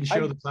 I can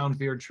show the Clown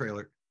Fear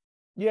trailer.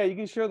 Yeah, you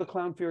can show the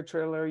Clown Fear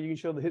trailer. You can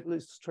show the Hit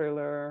List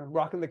trailer,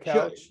 Rockin' the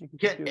Couch. You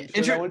can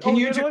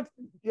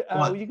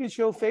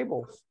show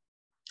Fables.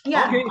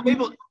 Yeah. Okay,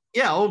 Fables.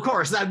 Yeah, well, of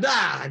course. I'm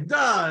done.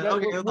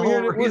 Okay,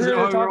 we're here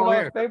to talk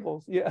about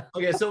Fables. Yeah.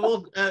 Okay,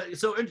 so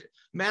do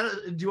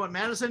you want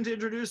Madison to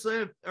introduce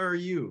that, or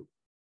you?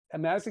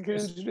 And Madison can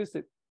introduce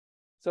it.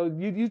 So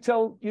you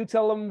tell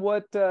them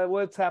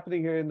what's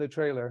happening here in the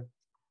trailer.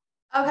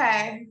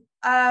 Okay.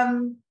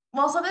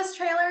 Well, so this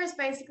trailer is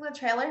basically the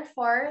trailer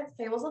for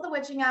Fables for the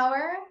Witching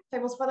Hour,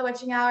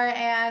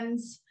 and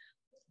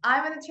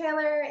I'm in the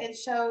trailer. It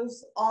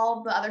shows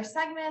all the other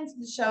segments.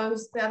 It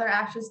shows the other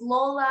actress,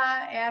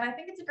 Lola, and I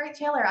think it's a great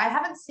trailer. I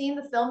haven't seen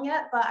the film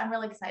yet, but I'm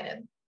really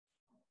excited.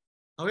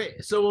 Okay,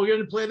 so we're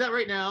going to play that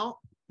right now.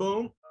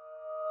 Boom.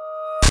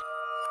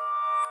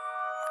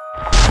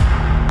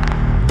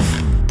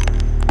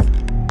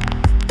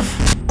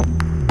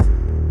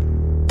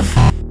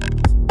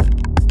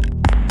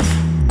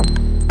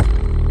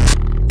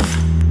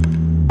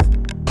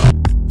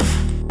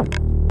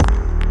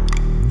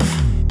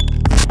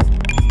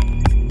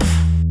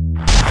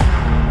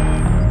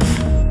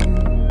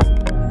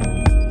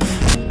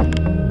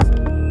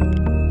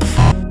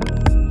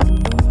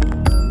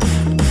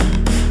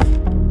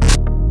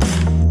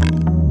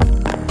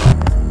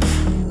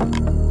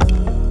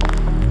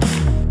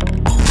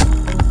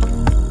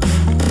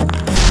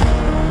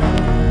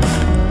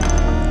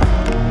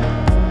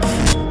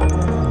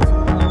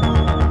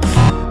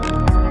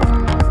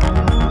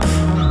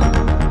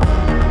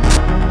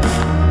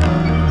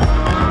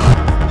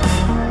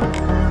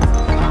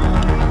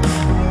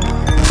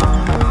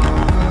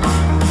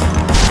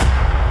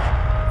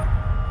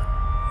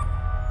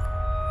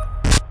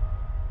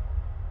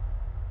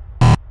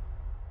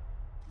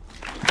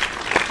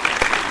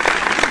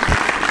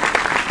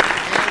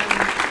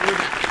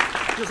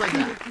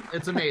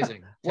 It's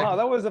amazing. Wow,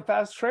 that was a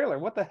fast trailer.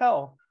 What the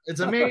hell?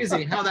 It's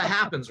amazing how that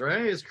happens,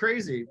 right? It's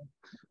crazy.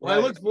 Well,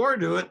 Right. I look forward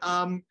to it.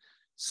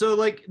 So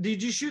like,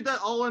 did you shoot that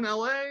all in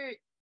LA,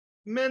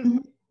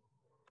 Min?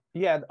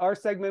 Yeah, our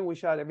segment, we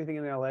shot everything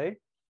in LA.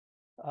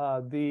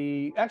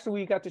 Actually,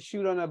 we got to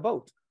shoot on a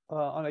boat,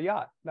 on a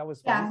yacht. That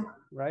was fun,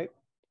 right?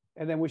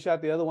 And then we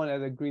shot the other one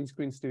at a green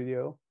screen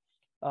studio,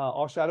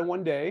 all shot in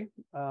one day.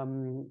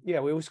 Yeah,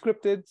 it was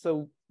scripted,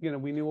 so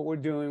we knew what we're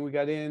doing. We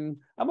got in.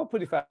 I'm a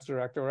pretty fast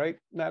director, right,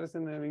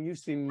 Madison? I mean, you've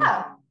seen,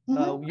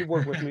 you've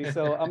worked with me,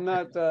 so I'm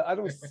not. I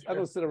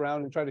don't sit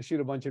around and try to shoot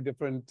a bunch of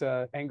different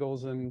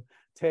angles and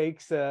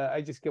takes. I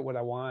just get what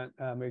I want.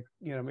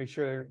 Make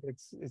sure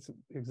it's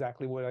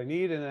exactly what I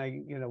need,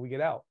 and we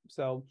get out.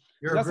 So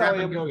You're that's a grab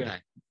how I and am. go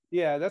guy.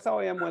 Yeah, that's how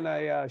I am when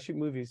I shoot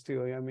movies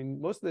too. I mean,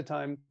 most of the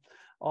time,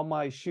 all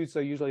my shoots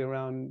are usually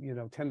around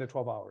 10 to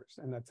 12 hours,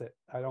 and that's it.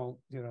 I don't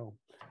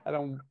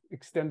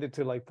extend it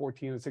to like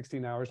 14 or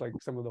 16 hours like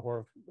some of the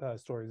horror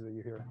stories that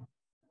you hear.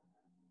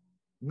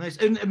 Nice.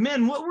 And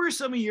Min, what were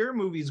some of your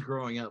movies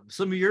growing up?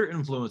 Some of your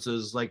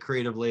influences, like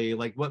creatively,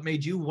 like what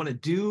made you want to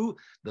do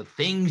the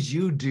things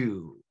you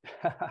do?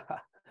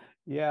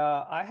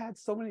 Yeah, I had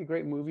so many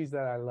great movies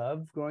that I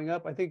loved growing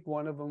up. I think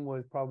one of them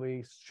was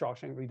probably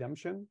Shawshank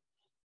Redemption,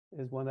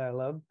 is one that I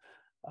loved.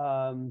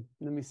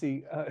 Let me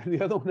see.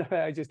 The other one that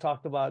I just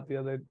talked about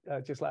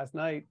just last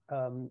night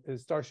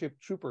is Starship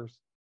Troopers.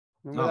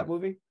 Remember that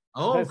movie?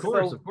 Oh, of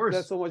course.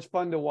 That's so much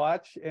fun to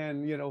watch,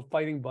 and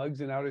fighting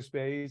bugs in outer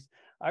space.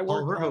 I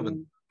worked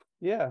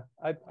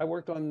I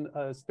worked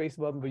on Space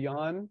Above and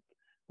Beyond,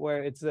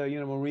 where it's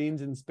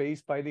Marines in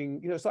space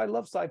fighting. So I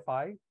love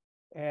sci-fi,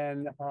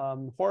 and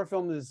horror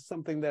film is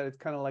something that it's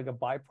kind of like a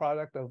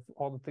byproduct of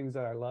all the things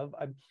that I love.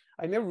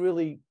 I never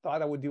really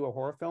thought I would do a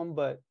horror film,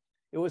 but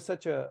it was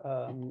such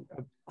a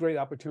great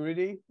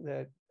opportunity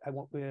that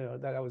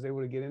that I was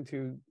able to get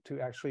into to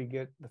actually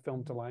get the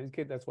film to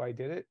Lionsgate. That's why I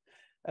did it.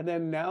 And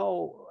then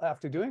now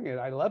after doing it,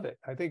 I love it.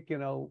 I think,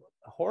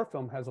 a horror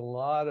film has a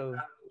lot of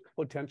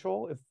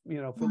potential. If,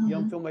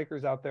 young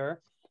filmmakers out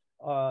there,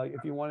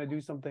 if you want to do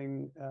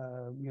something,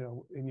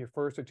 in your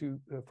first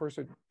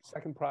or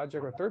second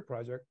project or third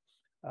project,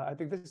 I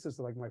think this is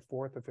like my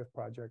fourth or fifth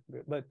project.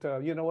 But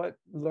you know what?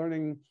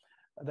 Learning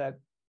that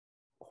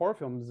horror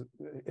films,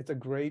 it's a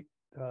great,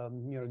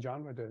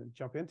 genre to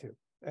jump into.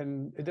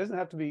 And it doesn't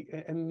have to be,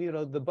 and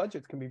the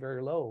budgets can be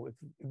very low.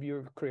 If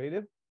you're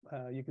creative,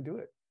 you can do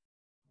it.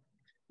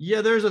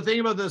 Yeah, there's a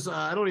thing about this.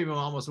 I don't even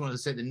almost want to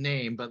say the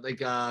name, but like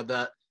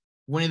the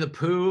Winnie the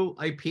Pooh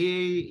IP,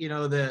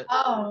 the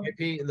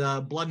IP,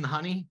 the Blood and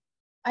Honey.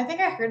 I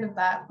think I heard of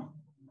that.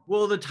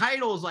 Well, the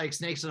title is like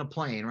Snakes in a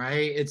Plane,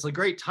 right? It's a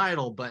great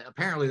title, but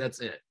apparently that's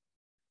it.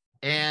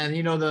 And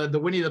the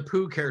Winnie the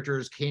Pooh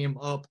characters came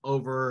up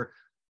over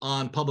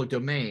on public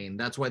domain.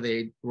 That's why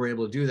they were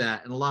able to do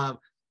that.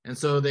 And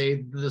so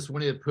this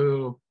Winnie the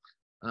Pooh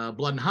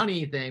Blood and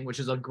Honey thing, which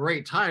is a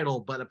great title,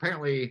 but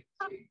apparently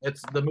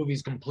the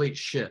movie's complete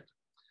shit.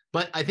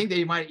 But I think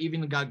they might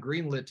even got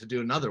greenlit to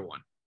do another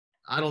one.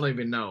 I don't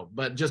even know,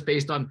 but just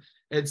based on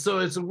it. So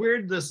it's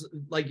weird, this,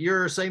 like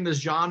you're saying, this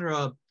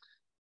genre,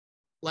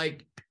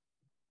 like,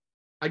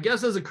 I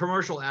guess there's a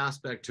commercial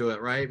aspect to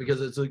it, right?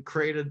 Because it's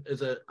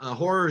a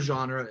horror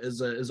genre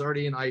is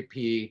already an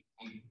IP,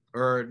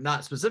 or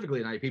not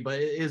specifically an IP, but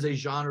it is a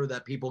genre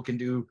that people can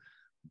do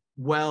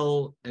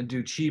well and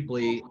do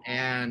cheaply.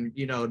 And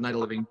Night of the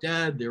Living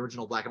Dead, the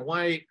original black and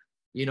white,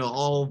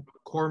 all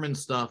Corman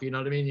stuff, you know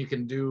what I mean? You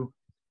can do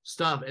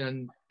stuff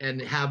and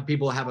have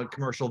people have a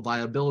commercial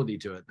viability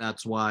to it.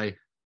 That's why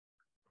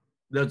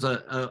there's one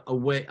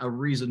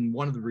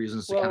of the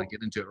reasons to kind of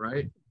get into it,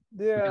 right?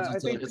 Yeah, I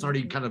think it's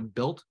already kind of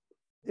built.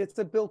 It's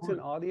a built-in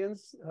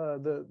audience.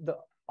 The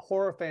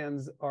horror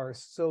fans are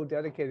so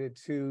dedicated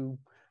to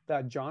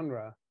that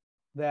genre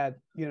that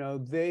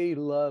they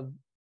love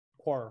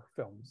horror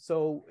films.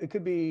 So it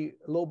could be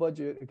low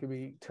budget, it could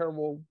be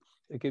terrible,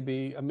 it could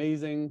be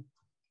amazing.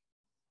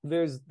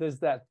 There's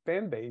that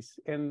fan base,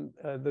 and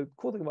the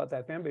cool thing about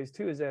that fan base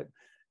too is that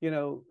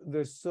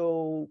they're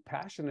so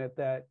passionate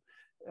that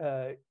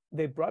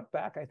they brought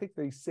back, I think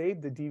they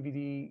saved the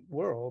DVD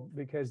world,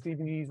 because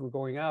DVDs were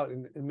going out,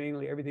 and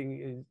mainly everything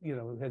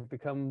is has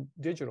become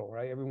digital,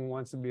 right? Everyone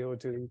wants to be able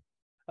to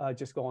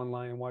just go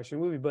online and watch a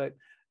movie, but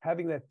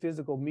having that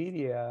physical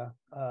media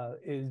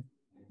is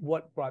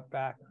what brought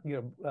back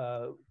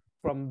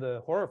from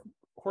the horror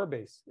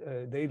base.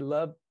 They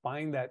love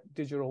buying that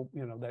digital,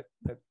 that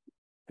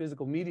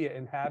physical media,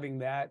 and having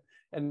that,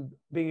 and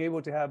being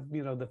able to have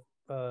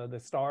the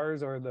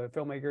stars or the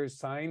filmmakers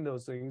sign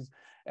those things,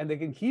 and they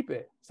can keep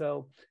it.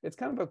 So it's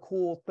kind of a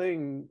cool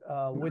thing,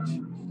 which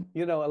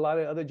a lot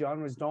of other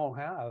genres don't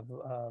have.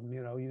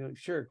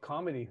 Sure,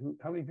 comedy.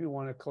 How many people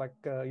want to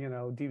collect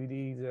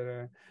DVDs that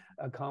are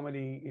a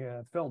comedy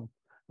film,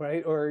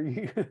 right? Or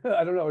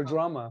I don't know, or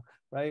drama,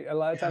 right? A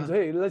lot of times,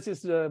 hey, let's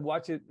just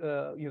watch it,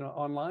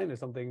 online or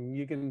something.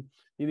 You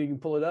can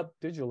pull it up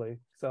digitally.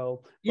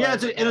 So yeah,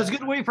 it's a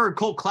good way for a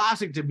cult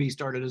classic to be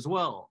started as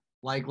well.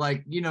 Like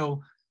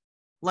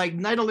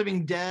Night of the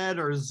Living Dead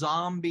or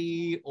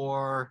Zombie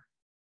or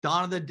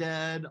Dawn of the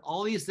Dead.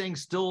 All these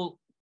things still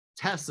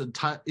tested.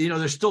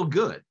 They're still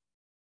good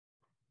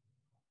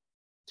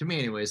to me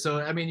anyway. So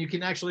I mean,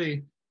 it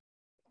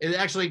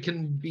actually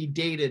can be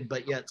dated,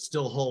 but yet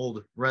still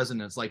hold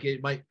resonance. Like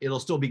it'll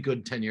still be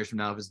good 10 years from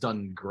now if it's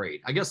done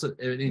great. I guess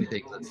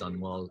anything that's done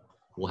well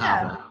will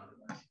have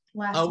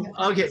that.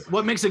 Okay.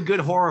 What makes a good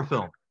horror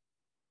film?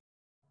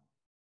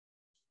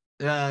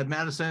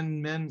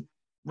 Madison, Minh,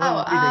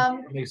 what do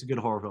you think makes a good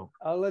horror film?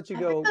 I'll let you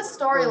go. The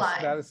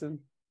storyline, Madison.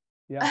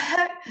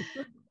 Yeah.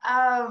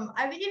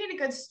 I think you need a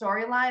good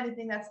storyline. I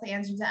think that's the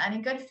answer to any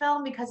good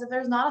film, because if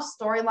there's not a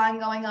storyline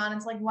going on,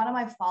 it's like, what am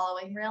I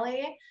following,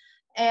 really?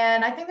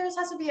 And I think there just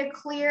has to be a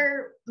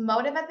clear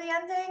motive at the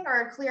ending,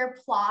 or a clear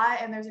plot,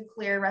 and there's a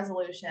clear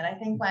resolution. I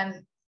think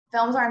when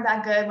films aren't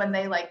that good, when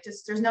they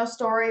there's no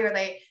story, or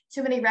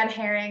too many red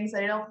herrings,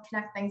 they don't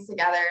connect things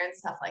together and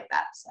stuff like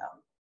that. So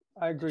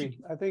I agree.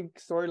 I think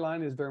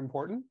storyline is very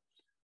important.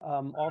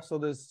 Also,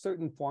 there's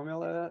certain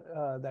formula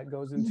that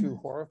goes into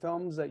horror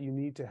films that you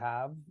need to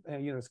have,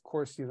 and of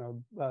course,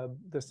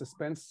 the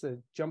suspense, the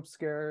jump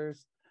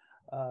scares,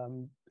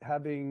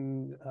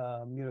 having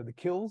the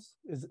kills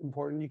is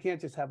important. You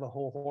can't just have a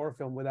whole horror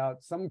film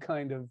without some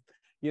kind of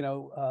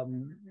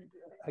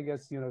I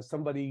guess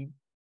somebody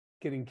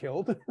getting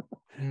killed.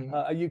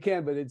 You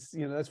can, but it's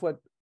that's what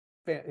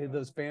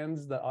those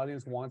fans, the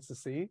audience, wants to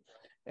see.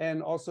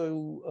 And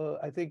also,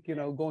 I think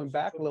going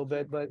back a little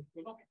bit, but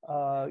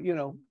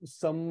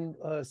some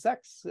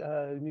sex,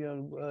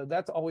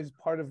 that's always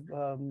part of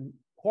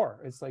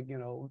horror. It's like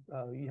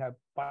you have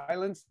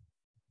violence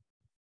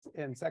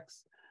and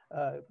sex.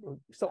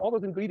 So all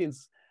those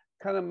ingredients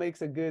kind of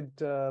makes a good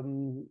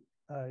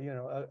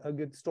a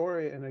good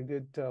story and a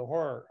good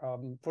horror.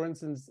 For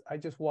instance, I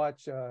just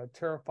watched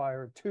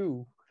Terrifier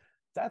 2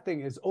 that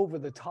thing is over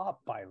the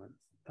top violence.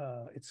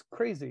 It's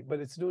crazy, but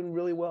it's doing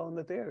really well in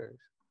the theaters.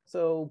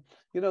 So,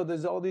 you know,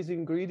 there's all these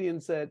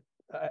ingredients that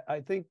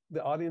I think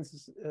the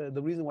audience,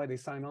 the reason why they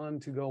sign on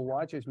to go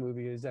watch this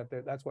movie is that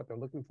that's what they're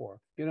looking for.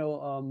 You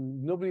know,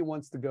 nobody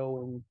wants to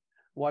go and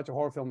watch a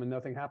horror film and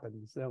nothing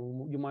happens.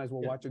 So you might as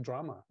well watch a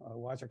drama,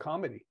 watch a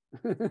comedy,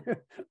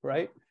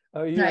 right?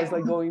 You know, it's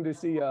like going to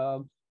see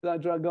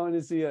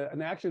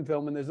an action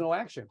film and there's no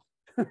action.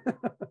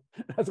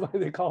 That's why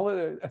they call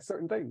it a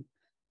certain thing.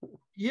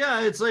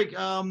 Yeah, it's like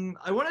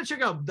I want to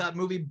check out that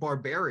movie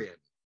Barbarian.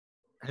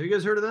 Have you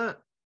guys heard of that?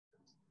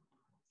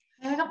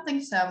 I don't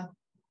think so.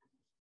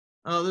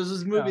 Oh, there's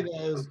this movie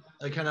that is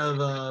kind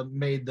of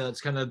made that's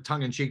kind of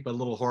tongue-in-cheek, but a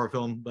little horror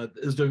film, but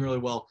is doing really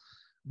well.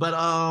 But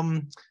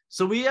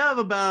so we have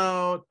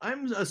about,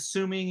 I'm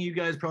assuming you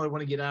guys probably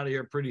want to get out of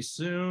here pretty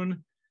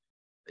soon.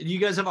 You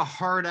guys have a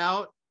hard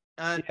out?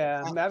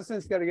 Yeah,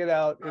 Madison's got to get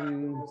out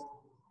in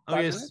 5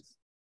 minutes.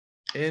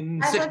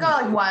 In I 6 should go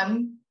like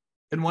 1.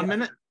 In 1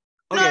 minute?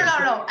 Okay.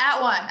 No,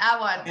 at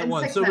one. At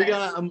 1. So we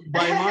got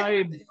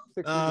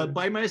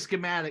by my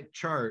schematic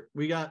chart,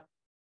 we got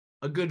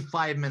a good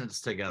 5 minutes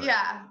together.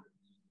 Yeah.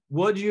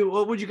 What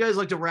would you guys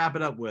like to wrap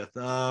it up with?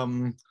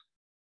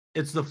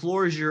 It's the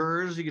floor is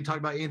yours. You can talk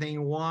about anything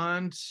you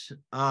want.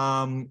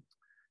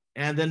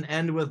 And then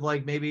end with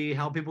like maybe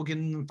how people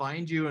can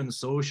find you and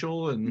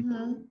social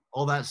and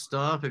all that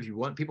stuff if you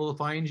want people to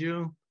find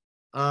you.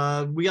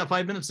 We got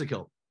 5 minutes to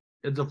kill.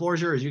 The floor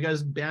is yours. You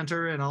guys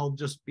banter and I'll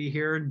just be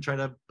here and try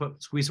to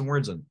squeeze some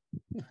words in.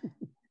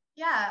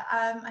 Yeah,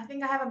 I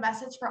think I have a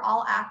message for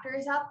all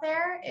actors out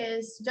there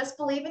is just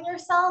believe in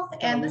yourself.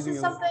 And this is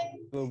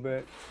something. A little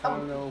bit. I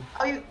don't know.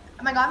 Oh, am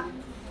I gone?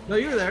 No,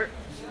 you're there.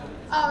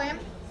 Oh, I am?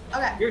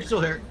 Okay. You're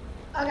still here.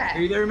 Okay.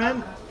 Are you there,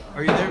 man?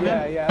 Are you there,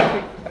 man?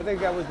 Yeah. I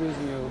think I was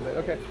losing you a little bit.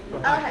 Okay.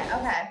 Okay.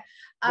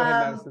 Go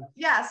ahead, Madison.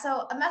 Yeah,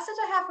 so a message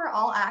I have for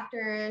all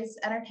actors,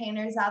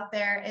 entertainers out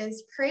there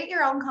is create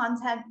your own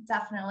content,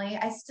 definitely.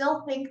 I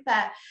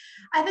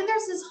think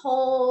there's this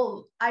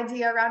whole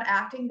idea around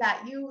acting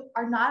that you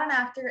are not an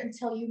actor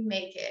until you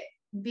make it.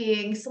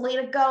 Being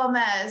Selena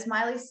Gomez,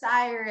 Miley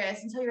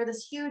Cyrus, until you're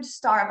this huge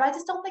star. But I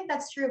just don't think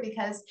that's true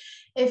because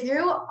if you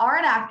are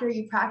an actor,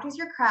 you practice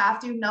your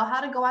craft, you know how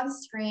to go on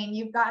screen,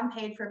 you've gotten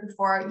paid for it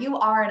before, you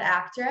are an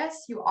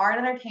actress, you are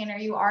an entertainer,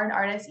 you are an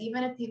artist,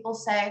 even if people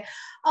say,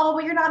 oh,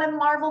 well, you're not in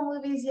Marvel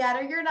movies yet,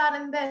 or you're not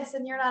in this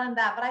and you're not in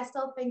that. But I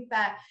still think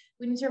that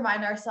we need to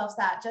remind ourselves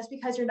that just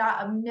because you're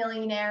not a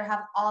millionaire,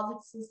 have all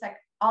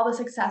the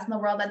success in the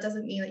world, that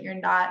doesn't mean that you're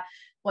not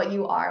what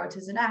you are, which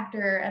is an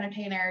actor,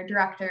 entertainer,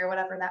 director,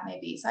 whatever that may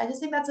be. So I just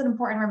think that's an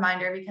important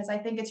reminder because I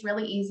think it's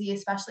really easy,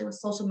 especially with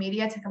social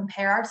media, to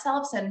compare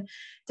ourselves and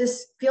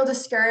just feel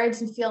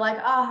discouraged and feel like,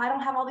 oh, I don't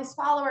have all these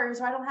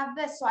followers or I don't have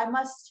this, so I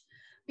must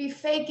be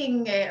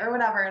faking it or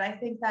whatever. And I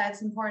think that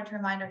it's important to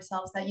remind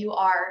ourselves that you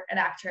are an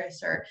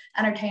actress or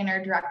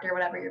entertainer, director,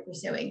 whatever you're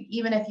pursuing,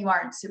 even if you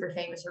aren't super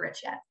famous or rich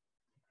yet.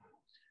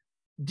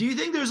 Do you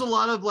think there's a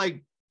lot of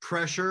like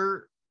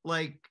pressure,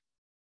 like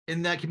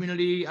in that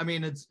community? I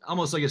mean, it's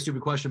almost like a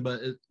stupid question,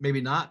 but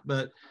maybe not,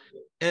 but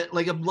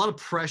like a lot of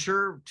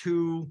pressure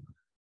to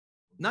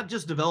not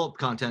just develop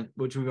content,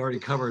 which we've already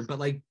covered, but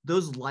like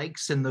those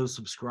likes and those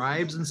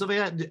subscribes and stuff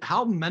like that.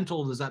 How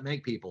mental does that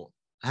make people?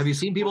 Have you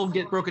seen people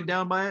get broken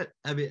down by it?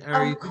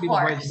 Are you people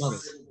right above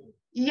it?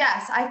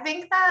 Yes, I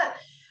think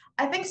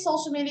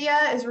social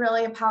media is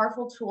really a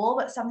powerful tool,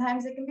 but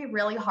sometimes it can be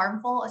really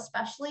harmful,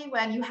 especially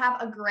when you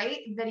have a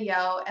great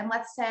video and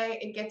let's say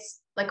it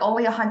gets like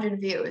only 100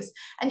 views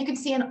and you can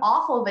see an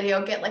awful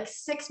video get like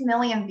 6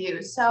 million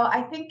views. So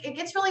I think it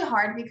gets really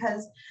hard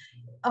because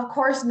of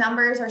course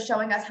numbers are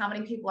showing us how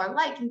many people are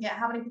liking it,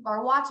 how many people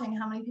are watching,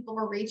 how many people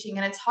we're reaching.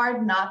 And it's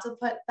hard not to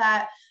put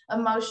that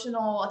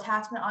emotional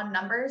attachment on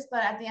numbers.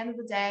 But at the end of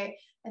the day,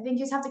 I think you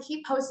just have to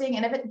keep posting.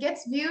 And if it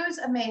gets views,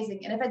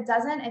 amazing. And if it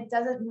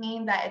doesn't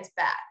mean that it's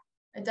bad.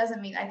 It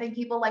doesn't mean, I think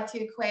people like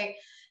to equate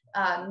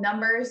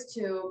numbers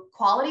to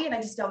quality. And I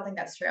just don't think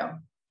that's true.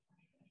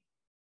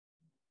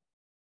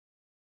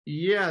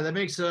 Yeah, that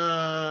makes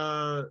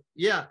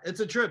yeah,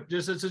 it's a trip.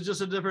 It's just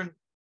a different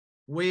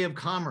way of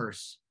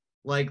commerce.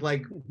 Like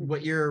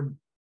what you're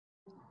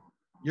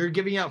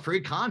giving out free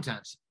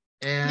content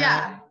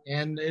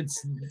and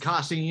it's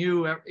costing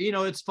you,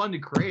 it's fun to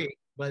create,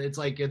 but it's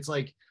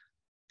like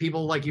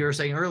people, like you were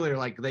saying earlier,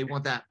 like they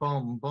want that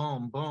boom,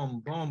 boom,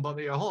 boom, boom, but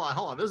hold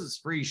on, this is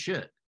free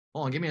shit.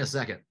 Hold on, give me a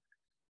second.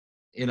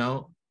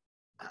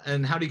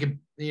 And how do you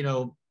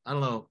I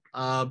don't know,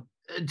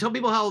 tell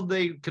people how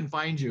they can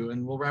find you,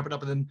 and we'll wrap it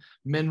up, and then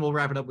Min will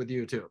wrap it up with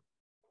you too.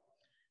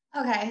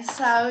 Okay,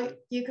 so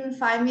you can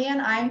find me on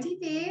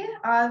IMDb,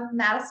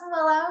 Madison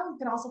Willow. You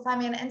can also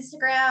find me on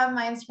Instagram.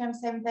 My Instagram,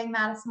 same thing,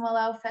 Madison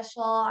Willow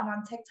Official. I'm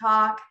on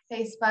TikTok,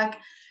 Facebook,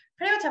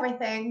 pretty much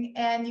everything.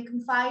 And you can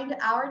find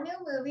our new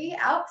movie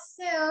out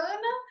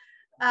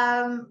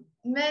soon.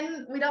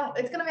 Min,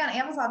 it's going to be on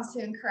Amazon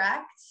soon,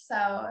 correct?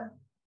 So.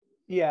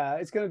 Yeah,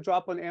 it's going to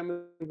drop on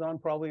Amazon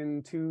probably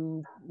in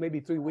 2, maybe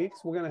 3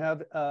 weeks. We're going to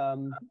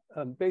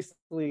have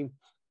basically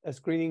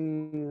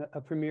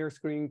a premiere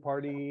screening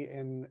party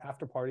and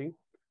after party.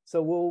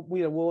 So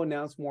we'll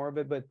announce more of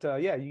it. But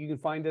yeah, you can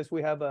find us.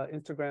 We have an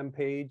Instagram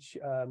page,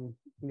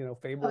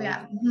 Fable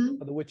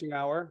of the Witching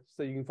Hour.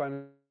 So you can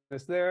find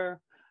us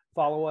there.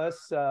 Follow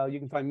us. You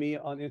can find me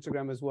on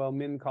Instagram as well,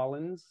 Minh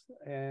Collins.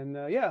 And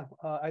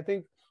I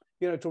think,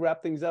 to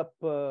wrap things up,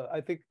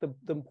 I think the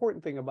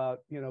important thing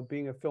about,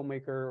 being a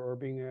filmmaker or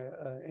being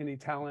any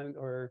talent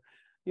or,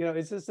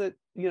 it's just that,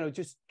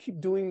 just keep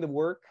doing the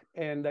work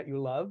and that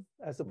you love,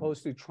 as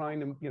opposed to trying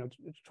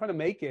to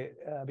make it,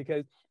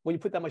 because when you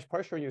put that much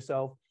pressure on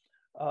yourself,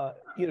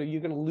 you're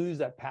going to lose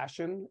that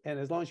passion. And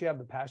as long as you have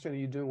the passion and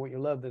you're doing what you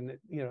love, then,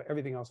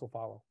 everything else will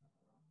follow.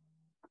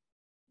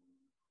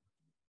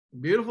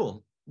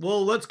 Beautiful.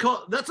 Well, we're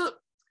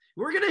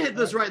going to hit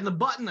this right in the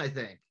button, I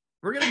think.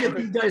 We're going to get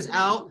these guys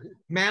out.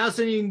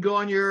 Madison, you can go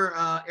on your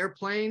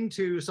airplane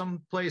to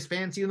some place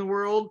fancy in the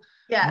world.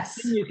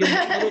 Yes. You can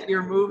edit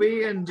your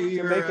movie and do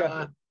your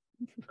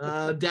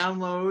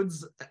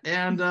downloads.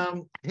 And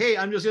hey,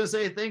 I'm just going to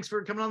say thanks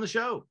for coming on the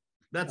show.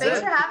 Thanks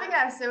for having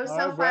us. It was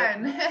so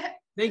fun.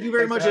 Thank you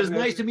very much. It was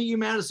nice to meet you,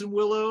 Madison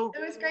Willow.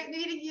 It was great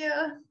meeting you.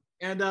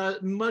 And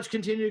much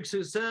continued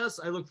success.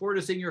 I look forward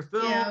to seeing your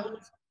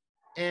films.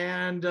 Yeah.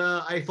 And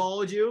I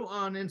followed you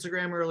on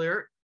Instagram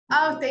earlier.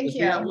 Oh, thank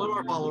you. Yeah, one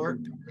more follower.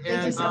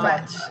 Thank you so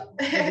much.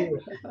 Thank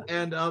you.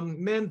 And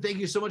Minh, thank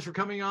you so much for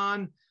coming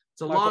on.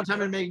 It's a long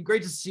time and Megan.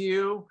 Great to see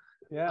you.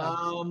 Yeah.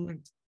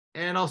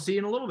 And I'll see you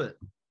in a little bit.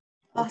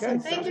 Awesome.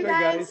 Okay, thank you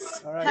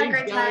guys. All right. Have a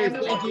great time.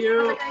 Thank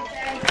you. Have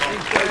a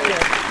great day.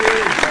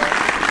 Thanks, guys.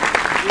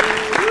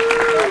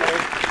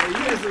 You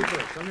guys leave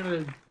first. I'm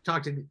gonna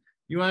talk to you.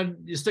 You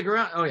want to stick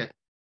around? Oh yeah.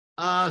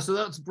 So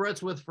that's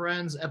Brett's with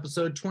Friends,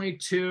 episode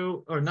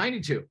 22 or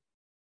 92.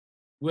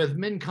 With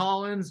Minh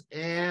Collins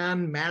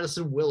and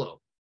Madison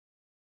Willow.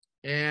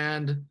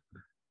 And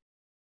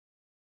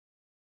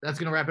that's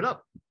going to wrap it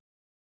up.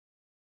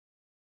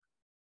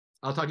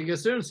 I'll talk to you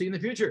guys soon. See you in the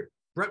future.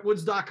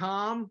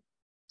 BrettWoods.com,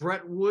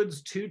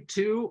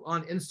 BrettWoods22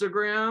 on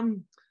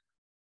Instagram,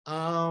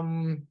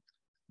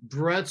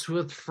 Brett's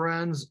with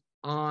Friends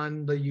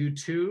on the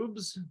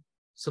YouTubes.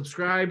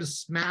 Subscribe,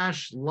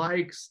 smash,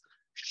 likes,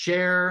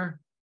 share.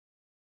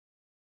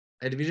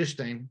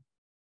 Edvigesting.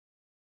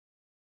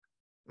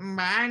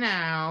 Bye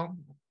now.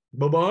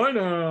 Bye-bye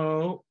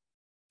now.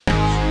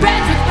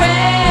 Brett's with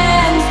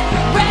Friends,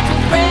 Brett's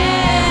with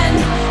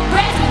Friends,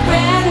 Brett's with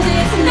Friends,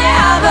 it's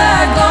never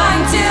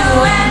going to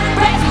end.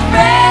 Brett's with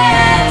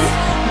Friends,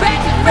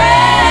 Brett's with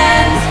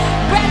Friends,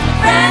 Brett's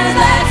with Friends,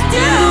 let's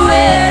do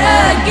it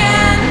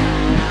again.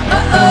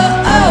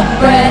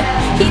 Brett,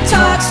 he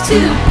talks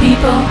to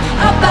people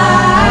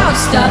about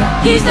stuff.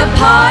 He's the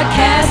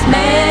podcast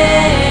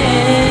man.